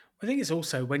 I think it's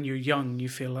also when you're young, you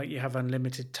feel like you have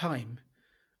unlimited time.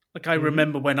 Like, I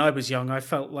remember when I was young, I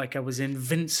felt like I was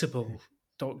invincible,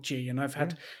 Doc G. And I've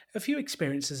had a few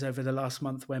experiences over the last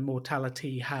month where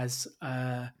mortality has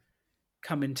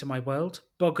come into my world.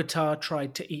 Bogota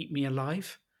tried to eat me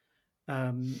alive.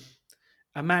 A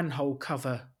manhole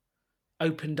cover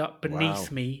opened up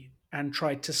beneath me and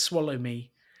tried to swallow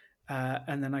me.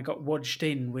 And then I got wedged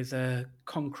in with a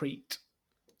concrete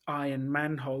iron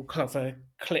manhole cover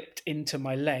clipped into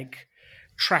my leg,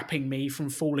 trapping me from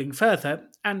falling further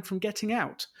and from getting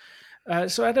out.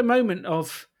 So I had a moment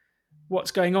of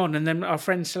what's going on, and then our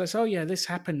friends tell us, oh yeah, this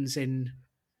happens in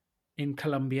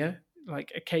Colombia.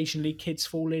 Like, occasionally kids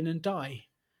fall in and die.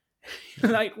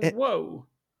 Like, whoa.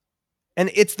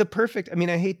 And it's the perfect,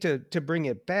 I hate to bring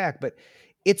it back, but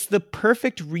it's the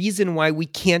perfect reason why we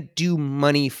can't do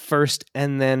money first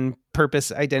and then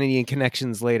purpose, identity, and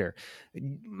connections later.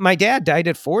 My dad died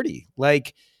at 40.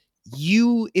 Like,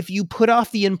 if you put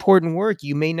off the important work,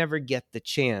 you may never get the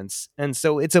chance. And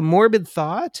so it's a morbid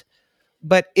thought,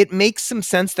 but it makes some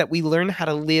sense that we learn how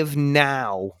to live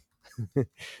now,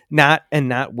 not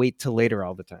wait till later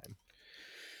all the time.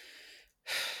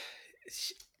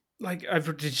 Like,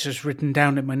 I've just written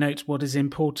down in my notes, what is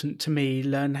important to me,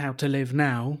 learn how to live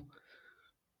now.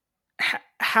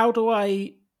 How do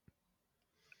I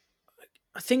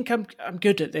think I'm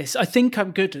good at this. I think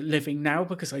I'm good at living now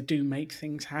because I do make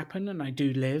things happen and I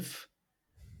do live.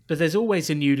 But there's always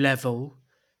a new level.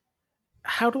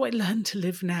 How do I learn to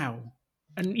live now?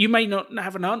 And you may not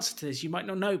have an answer to this. You might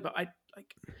not know, but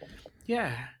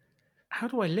how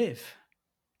do I live?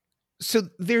 So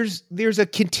there's a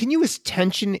continuous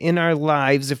tension in our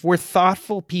lives, if we're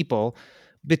thoughtful people,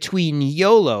 between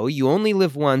YOLO, you only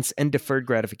live once, and deferred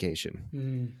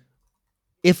gratification.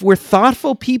 If we're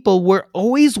thoughtful people, we're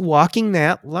always walking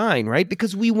that line, right?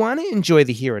 Because we want to enjoy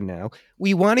the here and now.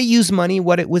 We want to use money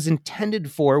what it was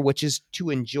intended for, which is to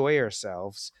enjoy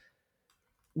ourselves.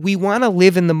 We want to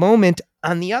live in the moment.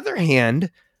 On the other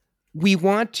hand, we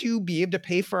want to be able to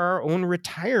pay for our own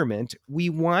retirement. We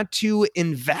want to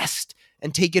invest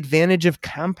and take advantage of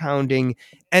compounding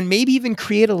and maybe even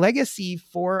create a legacy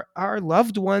for our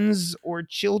loved ones or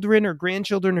children or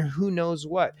grandchildren or who knows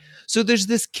what. So there's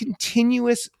this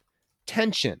continuous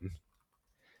tension.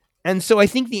 And so I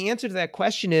think the answer to that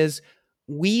question is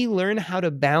we learn how to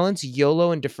balance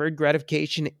YOLO and deferred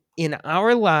gratification in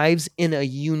our lives in a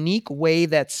unique way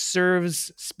that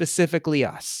serves specifically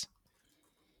us.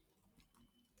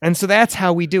 And so that's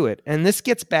how we do it. And this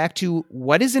gets back to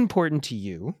what is important to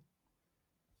you.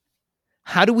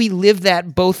 How do we live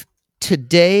that both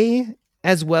today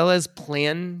as well as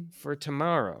plan for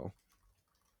tomorrow?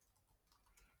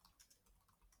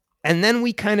 And then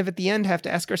we kind of at the end have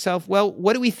to ask ourselves, well,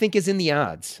 what do we think is in the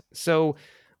odds? So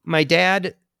my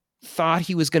dad thought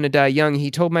he was going to die young. He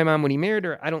told my mom when he married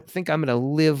her, I don't think I'm going to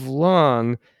live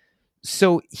long.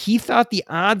 So he thought the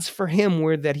odds for him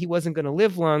were that he wasn't going to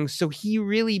live long. So he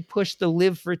really pushed the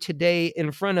live for today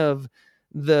in front of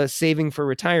the saving for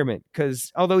retirement.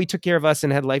 Because although he took care of us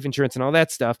and had life insurance and all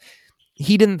that stuff,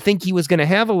 he didn't think he was going to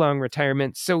have a long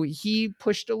retirement. So he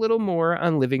pushed a little more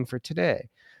on living for today.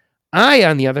 I,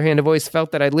 on the other hand, have always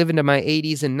felt that I'd live into my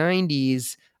 80s and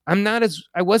 90s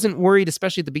I wasn't worried,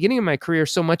 especially at the beginning of my career,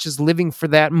 so much as living for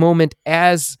that moment,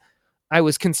 as I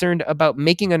was concerned about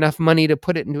making enough money to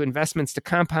put it into investments to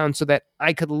compound so that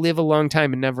I could live a long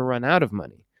time and never run out of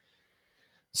money.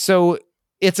 So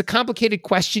it's a complicated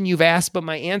question you've asked, but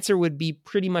my answer would be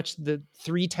pretty much the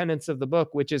 3 tenets of the book,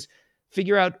 which is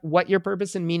figure out what your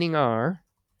purpose and meaning are,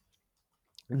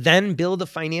 then build a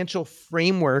financial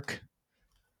framework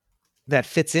that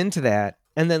fits into that,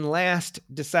 and then last,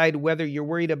 decide whether you're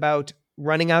worried about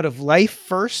running out of life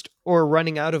first or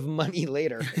running out of money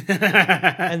later,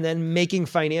 and then making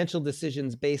financial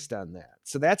decisions based on that.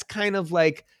 So that's kind of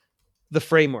like the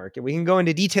framework. And we can go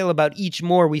into detail about each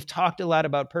more. We've talked a lot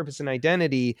about purpose and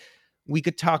identity. We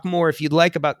could talk more, if you'd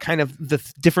like, about kind of the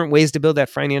different ways to build that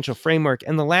financial framework.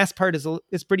 And the last part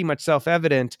is pretty much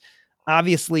self-evident.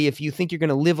 Obviously, if you think you're going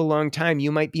to live a long time,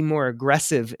 you might be more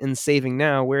aggressive in saving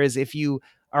now. Whereas if you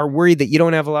are worried that you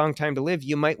don't have a long time to live,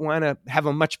 you might want to have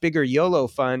a much bigger YOLO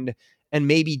fund and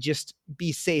maybe just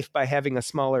be safe by having a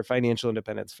smaller financial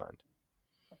independence fund.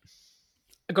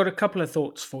 I got a couple of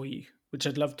thoughts for you, which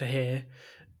I'd love to hear.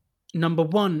 Number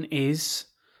one is,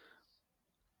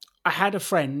 I had a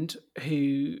friend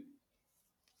who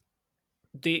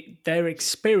their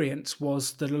experience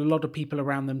was that a lot of people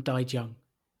around them died young.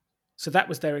 So that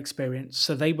was their experience.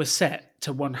 So they were set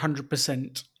to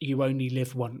 100% you only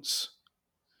live once.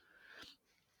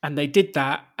 And they did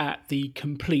that at the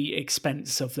complete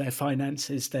expense of their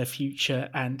finances, their future,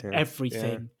 and everything.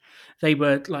 Yeah. They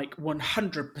were like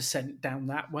 100% down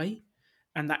that way.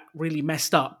 And that really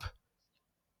messed up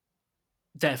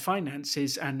their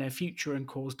finances and their future and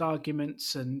caused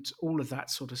arguments and all of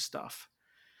that sort of stuff.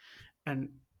 And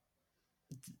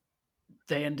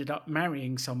they ended up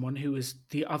marrying someone who was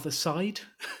the other side,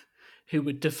 who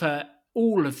would defer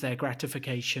all of their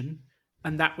gratification.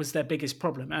 And that was their biggest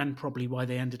problem, and probably why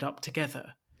they ended up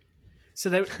together. So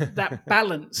that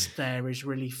balance there is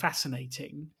really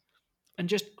fascinating. And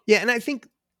just... Yeah, and I think...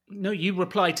 No, you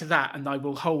reply to that, and I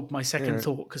will hold my second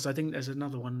thought, because I think there's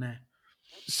another one there.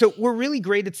 So we're really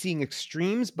great at seeing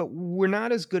extremes, but we're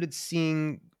not as good at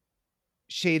seeing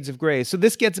shades of gray. So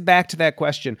this gets back to that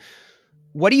question.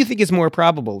 What do you think is more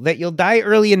probable? That you'll die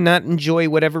early and not enjoy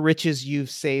whatever riches you've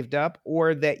saved up,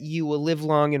 or that you will live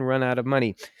long and run out of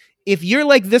money? If you're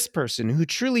like this person who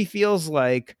truly feels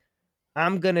like,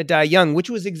 I'm going to die young, which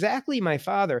was exactly my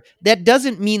father, that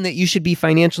doesn't mean that you should be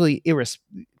financially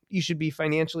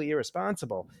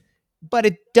irresponsible. But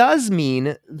it does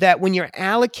mean that when you're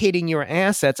allocating your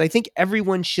assets, I think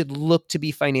everyone should look to be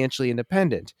financially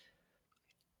independent.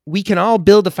 We can all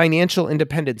build a financial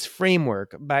independence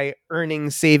framework by earning,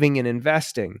 saving, and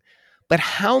investing. But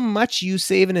how much you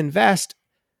save and invest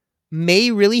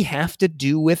may really have to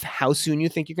do with how soon you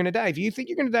think you're going to die. If you think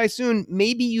you're going to die soon,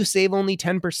 maybe you save only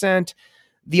 10%.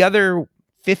 The other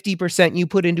 50% you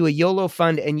put into a YOLO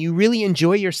fund and you really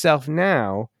enjoy yourself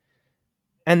now.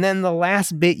 And then the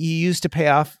last bit you use to pay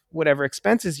off whatever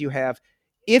expenses you have.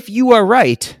 If you are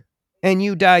right and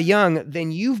you die young,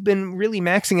 then you've been really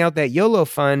maxing out that YOLO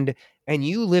fund and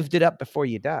you lived it up before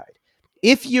you died.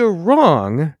 If you're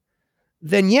wrong,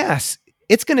 then yes,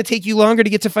 it's going to take you longer to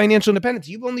get to financial independence.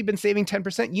 You've only been saving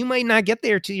 10%. You might not get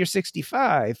there till you're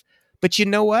 65. But you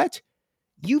know what?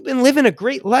 You've been living a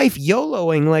great life,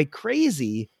 YOLOing like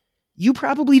crazy. You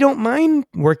probably don't mind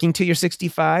working till you're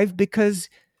 65 because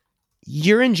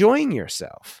you're enjoying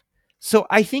yourself. So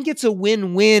I think it's a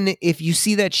win-win if you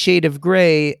see that shade of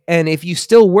gray and if you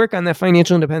still work on that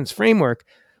financial independence framework.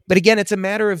 But again, it's a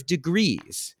matter of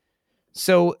degrees.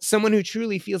 So someone who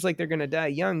truly feels like they're going to die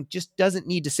young just doesn't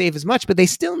need to save as much, but they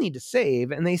still need to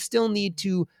save and they still need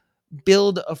to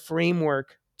build a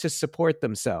framework to support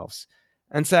themselves.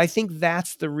 And so I think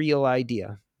that's the real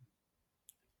idea.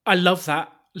 I love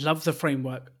that. Love the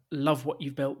framework. Love what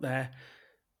you've built there.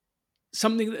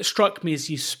 Something that struck me as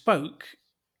you spoke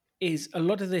is a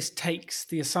lot of this takes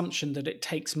the assumption that it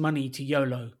takes money to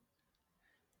YOLO.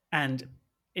 And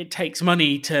it takes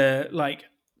money to, like,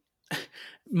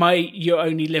 you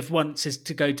only live once is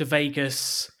to go to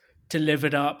Vegas, to live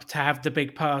it up, to have the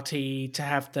big party, to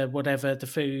have the whatever, the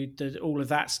food, all of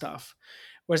that stuff.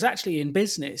 Whereas actually in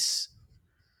business,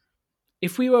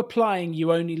 if we were applying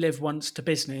you only live once to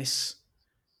business,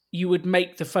 you would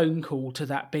make the phone call to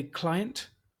that big client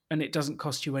and it doesn't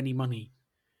cost you any money.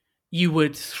 You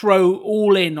would throw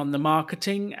all in on the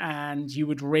marketing and you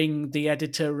would ring the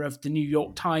editor of the New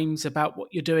York Times about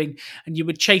what you're doing and you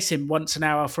would chase him once an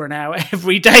hour for an hour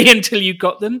every day until you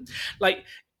got them. Like,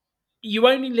 you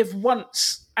only live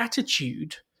once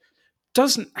attitude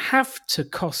doesn't have to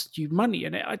cost you money.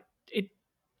 And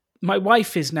my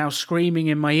wife is now screaming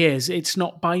in my ears, it's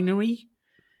not binary.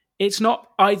 It's not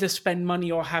either spend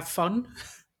money or have fun.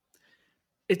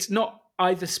 It's not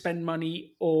either spend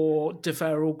money or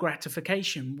defer all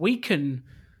gratification. We can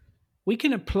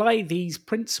apply these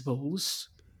principles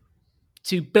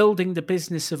to building the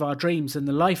business of our dreams and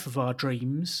the life of our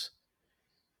dreams.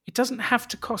 It doesn't have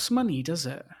to cost money, does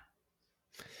it?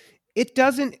 It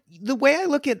doesn't. The way I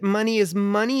look at money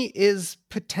is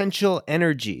potential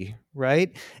energy,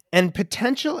 right? And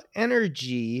potential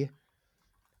energy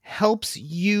helps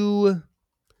you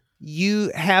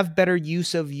have better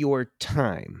use of your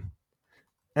time.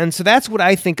 And so that's what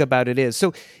I think about it is.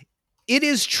 So it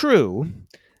is true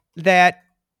that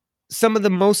some of the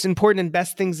most important and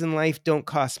best things in life don't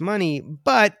cost money,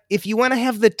 but if you want to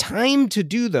have the time to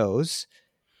do those,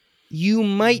 you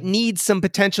might need some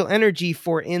potential energy,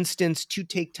 for instance, to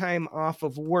take time off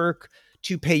of work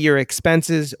to pay your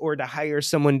expenses or to hire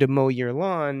someone to mow your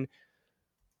lawn.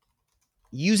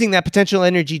 Using that potential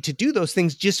energy to do those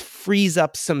things just frees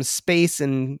up some space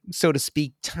and, so to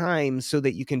speak, time so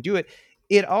that you can do it.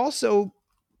 It also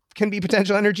can be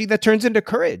potential energy that turns into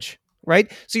courage, right?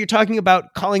 So you're talking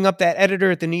about calling up that editor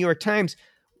at the New York Times.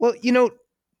 Well,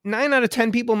 9 out of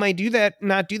 10 people might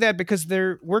not do that because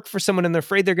they're work for someone and they're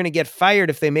afraid they're going to get fired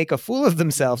if they make a fool of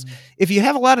themselves. Mm-hmm. If you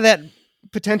have a lot of that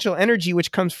potential energy,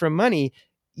 which comes from money,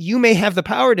 you may have the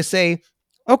power to say,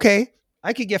 okay,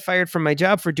 I could get fired from my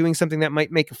job for doing something that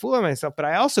might make a fool of myself, but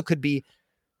I also could be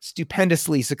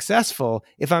stupendously successful.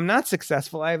 If I'm not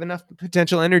successful, I have enough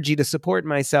potential energy to support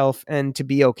myself and to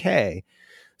be okay.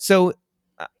 So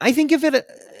I think of it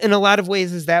in a lot of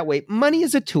ways as that way. Money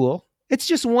is a tool. It's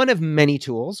just one of many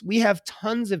tools. We have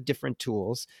tons of different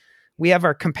tools. We have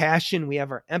our compassion, we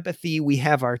have our empathy, we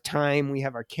have our time, we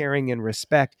have our caring and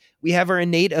respect, we have our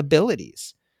innate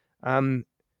abilities.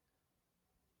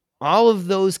 All of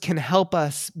those can help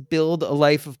us build a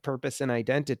life of purpose and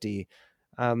identity.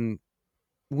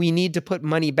 We need to put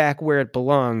money back where it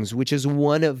belongs, which is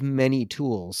one of many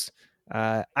tools.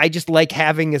 I just like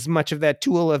having as much of that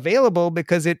tool available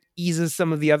because it eases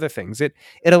some of the other things. It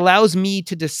allows me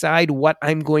to decide what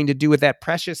I'm going to do with that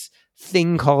precious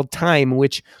thing called time,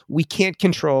 which we can't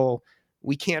control,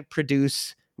 we can't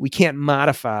produce, we can't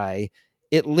modify.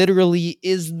 It literally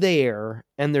is there,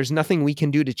 and there's nothing we can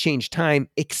do to change time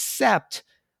except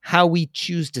how we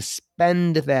choose to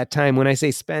spend that time. When I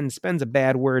say spend's a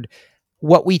bad word.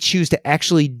 What we choose to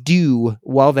actually do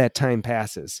while that time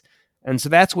passes. And so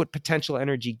that's what potential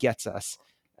energy gets us.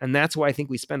 And that's why I think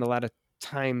we spend a lot of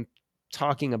time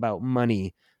talking about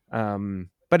money.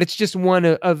 But it's just one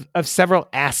of several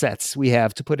assets we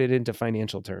have, to put it into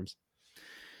financial terms.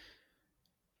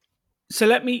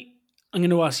 So I'm going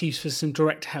to ask you for some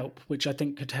direct help, which I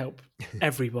think could help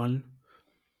everyone.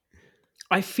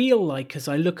 I feel like as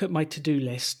I look at my to-do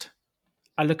list,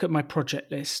 I look at my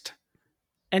project list,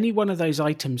 any one of those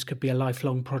items could be a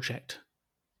lifelong project.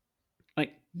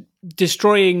 Like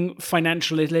destroying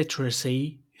financial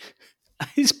illiteracy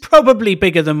is probably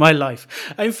bigger than my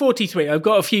life. I'm 43. I've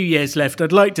got a few years left.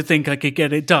 I'd like to think I could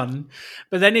get it done.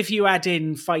 But then if you add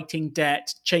in fighting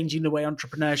debt, changing the way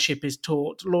entrepreneurship is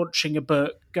taught, launching a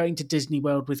book, going to Disney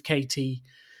World with Katie,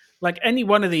 like any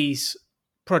one of these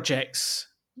projects,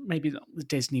 maybe not the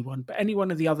Disney one, but any one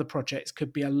of the other projects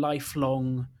could be a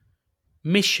lifelong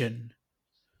mission.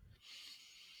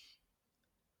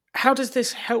 How does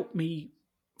this help me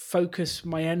focus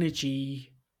my energy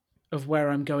of where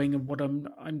I'm going and what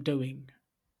I'm doing?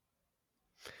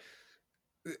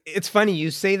 It's funny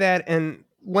you say that, and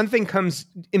one thing comes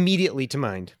immediately to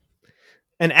mind.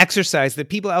 An exercise that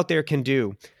people out there can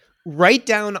do. Write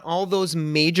down all those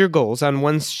major goals on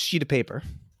one sheet of paper,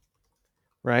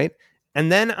 right?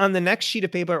 And then on the next sheet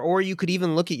of paper, or you could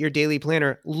even look at your daily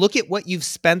planner, look at what you've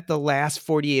spent the last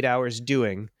 48 hours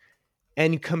doing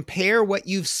and compare what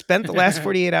you've spent the last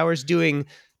 48 hours doing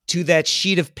to that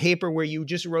sheet of paper where you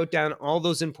just wrote down all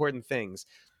those important things.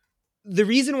 The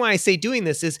reason why I say doing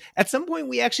this is at some point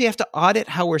we actually have to audit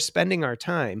how we're spending our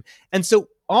time. And so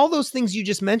all those things you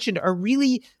just mentioned are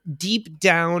really deep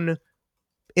down,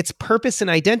 it's purpose and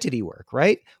identity work,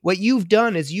 right? What you've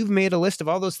done is you've made a list of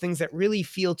all those things that really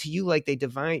feel to you like they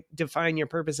define your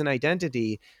purpose and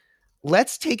identity.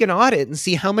 Let's take an audit and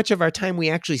see how much of our time we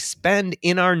actually spend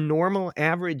in our normal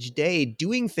average day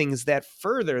doing things that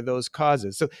further those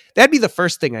causes. So that'd be the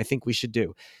first thing I think we should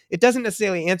do. It doesn't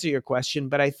necessarily answer your question,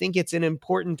 but I think it's an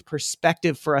important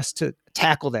perspective for us to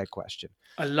tackle that question.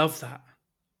 I love that.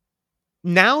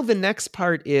 Now the next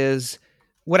part is,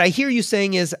 what I hear you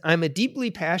saying is, I'm a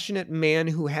deeply passionate man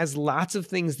who has lots of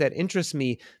things that interest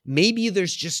me. Maybe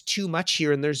there's just too much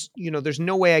here and there's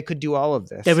no way I could do all of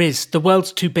this. There is. The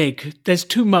world's too big. There's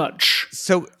too much.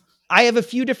 So I have a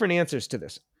few different answers to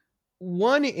this.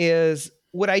 One is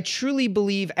what I truly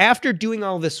believe after doing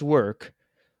all this work,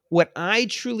 what I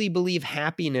truly believe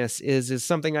happiness is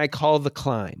something I call the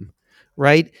climb,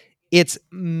 right? It's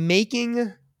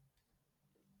making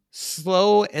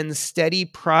slow and steady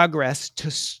progress to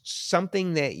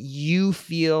something that you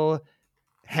feel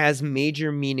has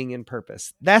major meaning and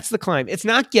purpose. That's the climb. It's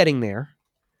not getting there.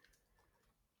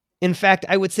 In fact,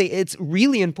 I would say it's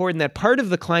really important that part of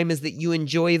the climb is that you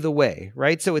enjoy the way,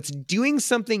 right? So it's doing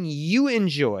something you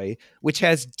enjoy, which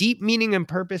has deep meaning and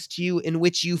purpose to you, in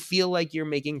which you feel like you're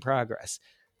making progress.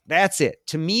 That's it.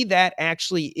 To me, that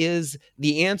actually is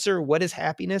the answer. What is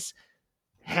happiness?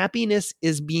 Happiness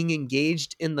is being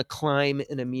engaged in the climb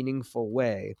in a meaningful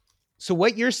way. So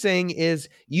what you're saying is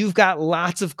you've got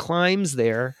lots of climbs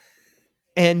there,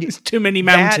 and There's too many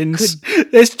mountains.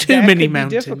 There's too many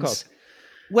mountains. Difficult.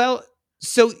 Well,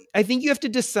 so I think you have to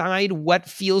decide what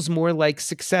feels more like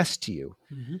success to you.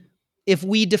 Mm-hmm. If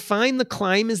we define the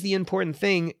climb as the important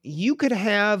thing, you could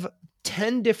have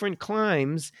 10 different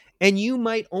climbs and you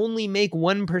might only make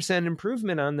 1%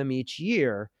 improvement on them each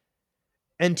year.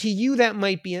 And to you, that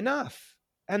might be enough.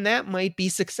 And that might be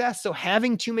success. So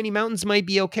having too many mountains might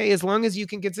be okay, as long as you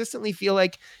can consistently feel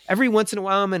like every once in a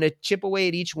while I'm going to chip away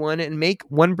at each one and make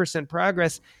 1%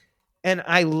 progress. And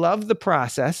I love the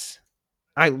process.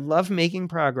 I love making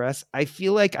progress. I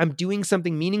feel like I'm doing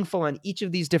something meaningful on each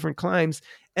of these different climbs.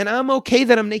 And I'm okay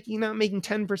that I'm not making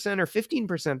 10% or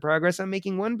 15% progress. I'm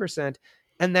making 1%.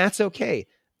 And that's okay.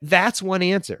 That's one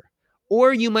answer.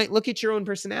 Or you might look at your own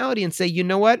personality and say, you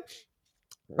know what?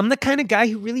 I'm the kind of guy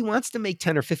who really wants to make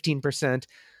 10 or 15%.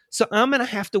 So I'm going to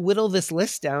have to whittle this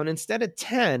list down. Instead of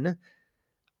 10,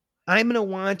 I'm going to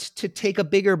want to take a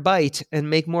bigger bite and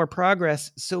make more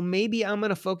progress. So maybe I'm going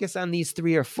to focus on these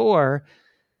 3 or 4,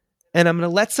 and I'm going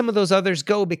to let some of those others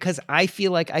go because I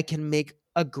feel like I can make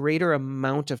a greater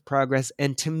amount of progress.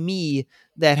 And to me,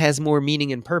 that has more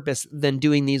meaning and purpose than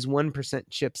doing these 1%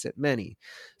 chips at many.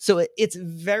 So it's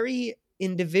very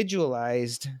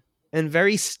individualized and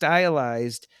very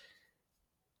stylized.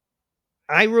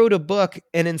 I wrote a book,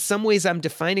 and in some ways I'm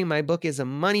defining my book as a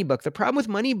money book. The problem with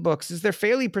money books is they're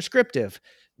fairly prescriptive.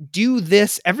 Do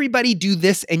this, everybody do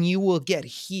this, and you will get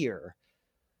here.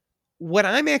 What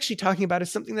I'm actually talking about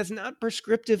is something that's not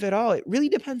prescriptive at all. It really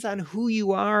depends on who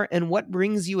you are and what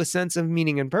brings you a sense of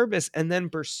meaning and purpose, and then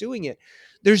pursuing it.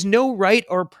 There's no right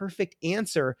or perfect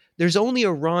answer. There's only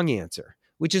a wrong answer,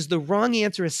 which is the wrong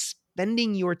answer is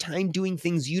spending your time doing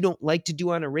things you don't like to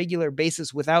do on a regular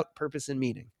basis without purpose and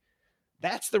meaning.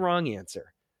 That's the wrong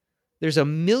answer. There's a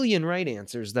million right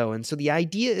answers, though. And so the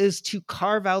idea is to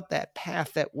carve out that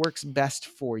path that works best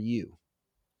for you.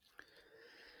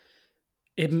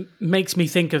 It makes me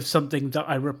think of something that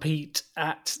I repeat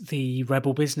at the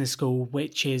Rebel Business School,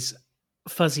 which is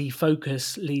fuzzy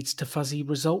focus leads to fuzzy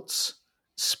results.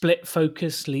 Split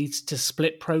focus leads to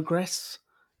split progress.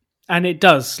 And it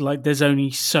does. Like, there's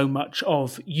only so much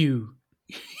of you.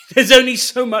 There's only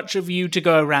so much of you to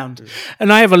go around.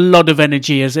 And I have a lot of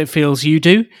energy, as it feels you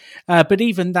do. But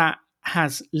even that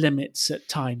has limits at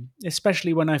time,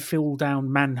 especially when I fill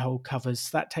down manhole covers.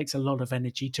 That takes a lot of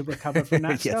energy to recover from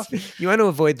that Yes. stuff. You want to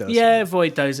avoid those. Yeah,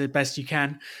 avoid those as best you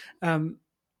can.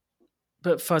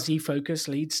 But fuzzy focus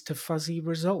leads to fuzzy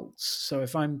results. So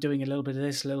if I'm doing a little bit of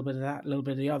this, a little bit of that, a little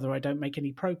bit of the other, I don't make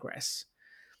any progress.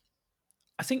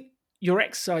 I think your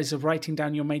exercise of writing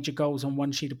down your major goals on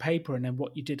one sheet of paper and then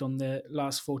what you did on the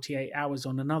last 48 hours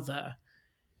on another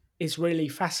is really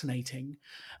fascinating.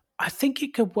 I think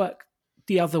it could work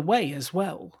the other way as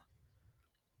well,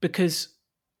 because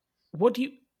what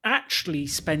you actually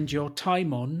spend your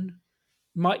time on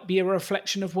might be a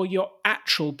reflection of what your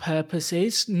actual purpose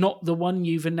is, not the one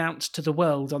you've announced to the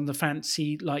world on the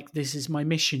fancy, like, this is my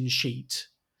mission sheet.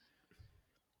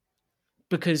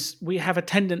 Because we have a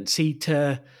tendency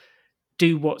to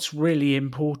do what's really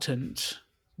important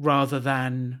rather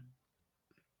than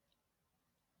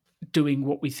doing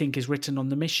what we think is written on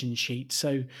the mission sheet.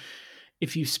 So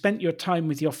if you spent your time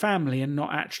with your family and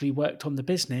not actually worked on the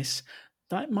business,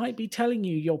 that might be telling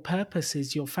you your purpose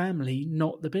is your family,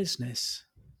 not the business.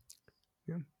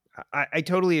 Yeah. I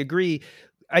totally agree.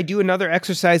 I do another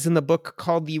exercise in the book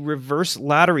called the reverse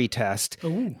lottery test.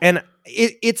 Ooh. And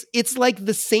it's like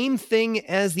the same thing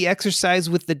as the exercise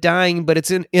with the dying, but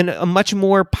it's in a much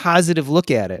more positive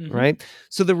look at it, right?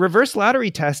 So the reverse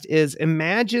lottery test is,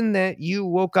 imagine that you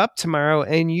woke up tomorrow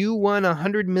and you won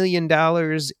 $100 million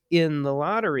in the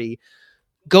lottery.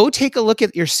 Go take a look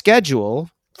at your schedule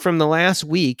from the last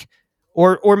week,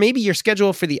 or maybe your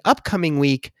schedule for the upcoming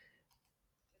week,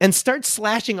 and start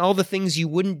slashing all the things you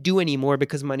wouldn't do anymore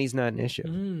because money's not an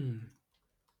issue.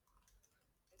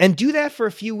 And do that for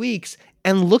a few weeks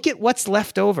and look at what's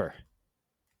left over.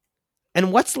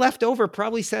 And what's left over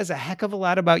probably says a heck of a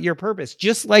lot about your purpose.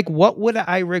 Just like, what would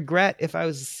I regret if I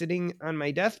was sitting on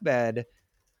my deathbed?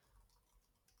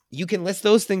 You can list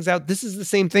those things out. This is the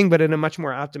same thing, but in a much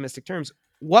more optimistic terms.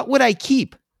 What would I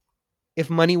keep if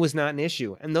money was not an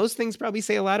issue? And those things probably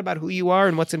say a lot about who you are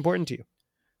and what's important to you.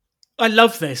 I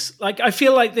love this. Like, I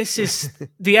feel like this is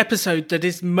the episode that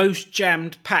is most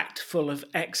jammed packed full of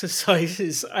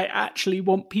exercises I actually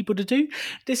want people to do.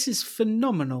 This is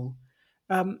phenomenal.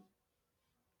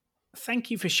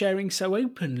 Thank you for sharing so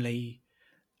openly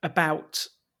about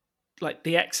like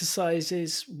the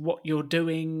exercises, what you're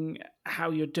doing, how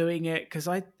you're doing it. Because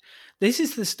this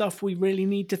is the stuff we really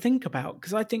need to think about.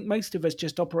 Because I think most of us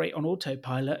just operate on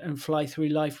autopilot and fly through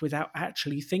life without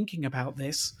actually thinking about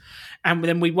this. And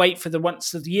then we wait for the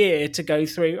once of the year to go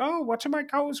through, oh, what are my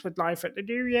goals with life at the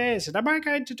New Year's? And am I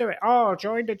going to do it? Oh,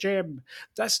 join the gym.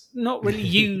 That's not really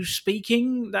you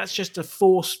speaking. That's just a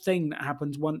forced thing that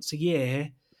happens once a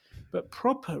year. But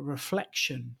proper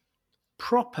reflection,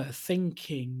 proper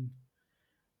thinking,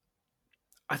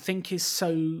 I think is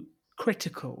so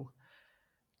critical.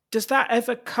 Does that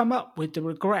ever come up with the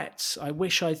regrets? I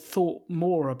wish I'd thought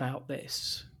more about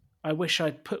this. I wish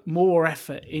I'd put more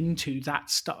effort into that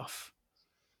stuff.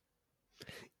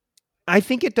 I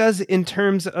think it does in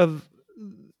terms of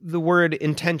the word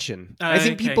intention. I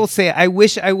think Okay. people say, I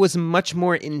wish I was much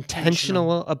more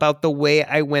intentional about the way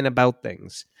I went about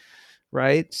things,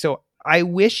 right? So I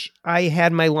wish I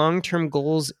had my long-term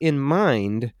goals in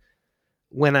mind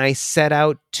when I set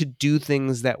out to do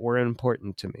things that were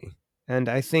important to me. And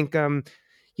I think, some of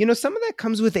that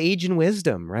comes with age and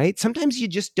wisdom, right? Sometimes you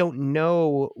just don't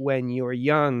know when you're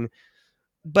young,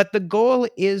 but the goal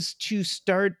is to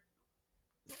start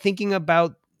thinking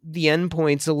about the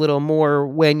endpoints a little more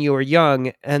when you're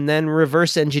young, and then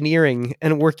reverse engineering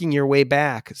and working your way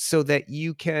back so that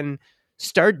you can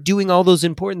start doing all those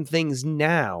important things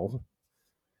now,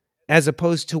 as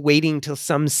opposed to waiting till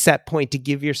some set point to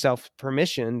give yourself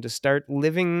permission to start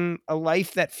living a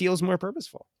life that feels more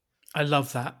purposeful. I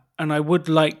love that. And I would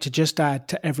like to just add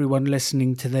to everyone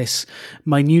listening to this,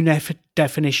 my new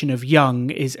definition of young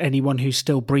is anyone who's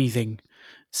still breathing.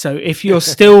 So if you're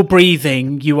still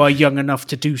breathing, you are young enough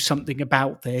to do something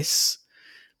about this.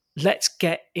 Let's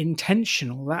get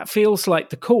intentional. That feels like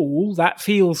the call. That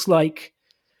feels like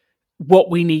what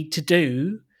we need to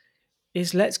do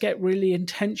is let's get really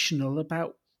intentional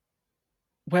about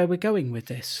where we're going with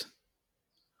this.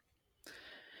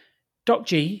 Doc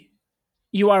G,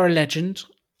 you are a legend.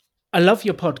 I love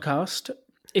your podcast.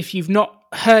 If you've not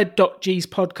heard Doc G's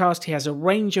podcast, he has a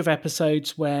range of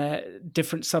episodes where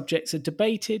different subjects are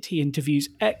debated. He interviews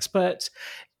experts.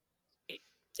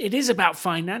 It is about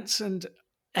finance and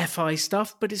FI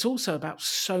stuff, but it's also about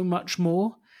so much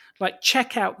more. Like,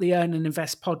 check out the Earn and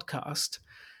Invest podcast.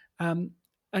 And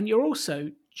you're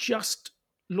also just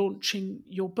launching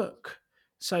your book.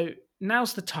 So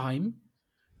now's the time.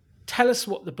 Tell us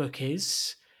what the book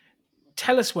is.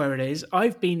 Tell us where it is.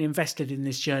 I've been invested in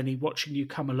this journey watching you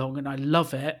come along, and I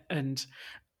love it. And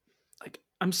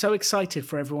I'm so excited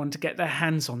for everyone to get their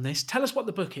hands on this. Tell us what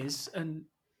the book is, and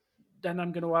then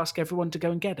I'm going to ask everyone to go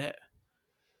and get it.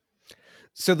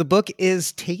 So the book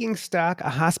is Taking Stock, a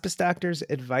hospice doctor's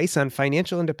advice on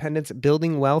financial independence,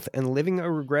 building wealth, and living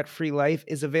a regret-free life,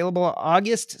 is available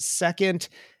August 2nd.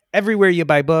 Everywhere you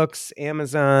buy books,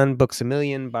 Amazon, Books A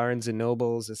Million, Barnes &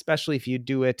 Nobles, especially if you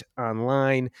do it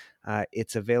online.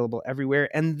 It's available everywhere.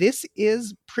 And this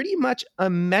is pretty much a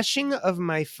meshing of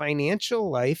my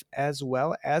financial life as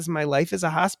well as my life as a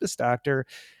hospice doctor.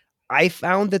 I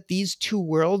found that these two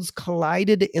worlds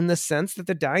collided in the sense that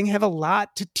the dying have a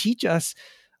lot to teach us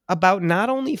about not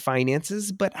only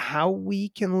finances, but how we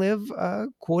can live a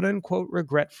quote unquote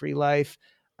regret-free life.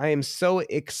 I am so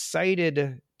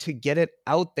excited to get it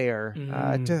out there,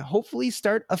 to hopefully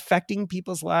start affecting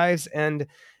people's lives. And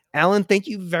Alan, thank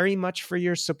you very much for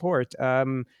your support.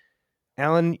 Alan,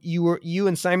 you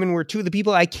and Simon were two of the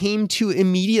people I came to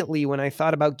immediately when I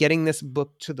thought about getting this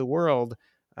book to the world,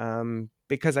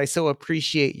 because I so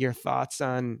appreciate your thoughts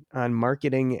on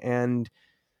marketing and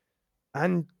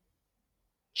on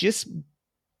just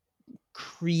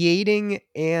creating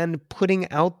and putting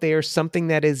out there something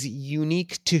that is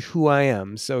unique to who I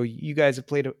am. So you guys have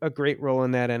played a great role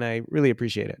in that, and I really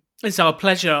appreciate it. It's our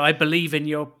pleasure. I believe in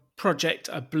your project.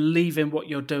 I believe in what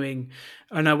you're doing.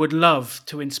 And I would love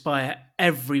to inspire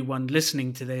everyone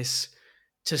listening to this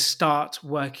to start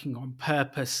working on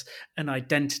purpose and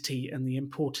identity and the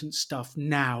important stuff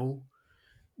now.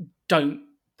 Don't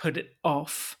put it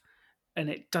off. And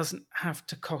it doesn't have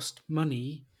to cost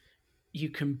money. You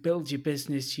can build your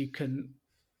business. You can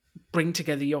bring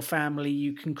together your family,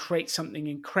 you can create something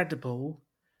incredible.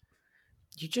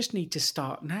 You just need to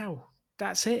start now.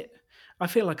 That's it. I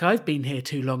feel like I've been here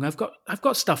too long. I've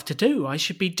got stuff to do. I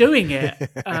should be doing it.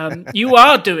 You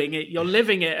are doing it. You're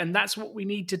living it, and that's what we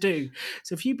need to do.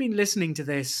 So if you've been listening to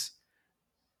this,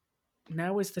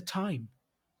 now is the time.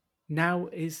 Now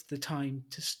is the time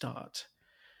to start.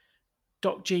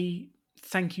 Doc G,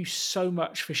 thank you so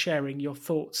much for sharing your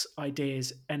thoughts,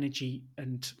 ideas, energy,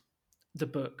 and the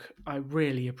book. I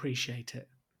really appreciate it.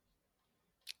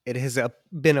 It has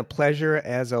been a pleasure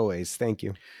as always. Thank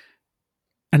you.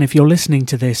 And if you're listening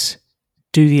to this,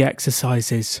 do the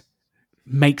exercises,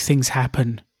 make things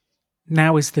happen.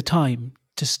 Now is the time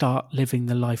to start living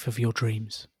the life of your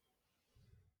dreams.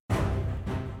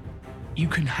 You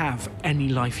can have any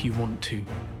life you want to.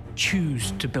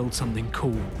 Choose to build something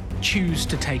cool. Choose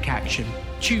to take action.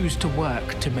 Choose to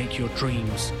work to make your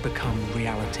dreams become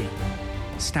reality.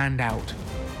 Stand out.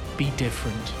 Be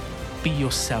different. Be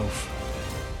yourself.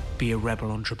 Be a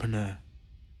rebel entrepreneur.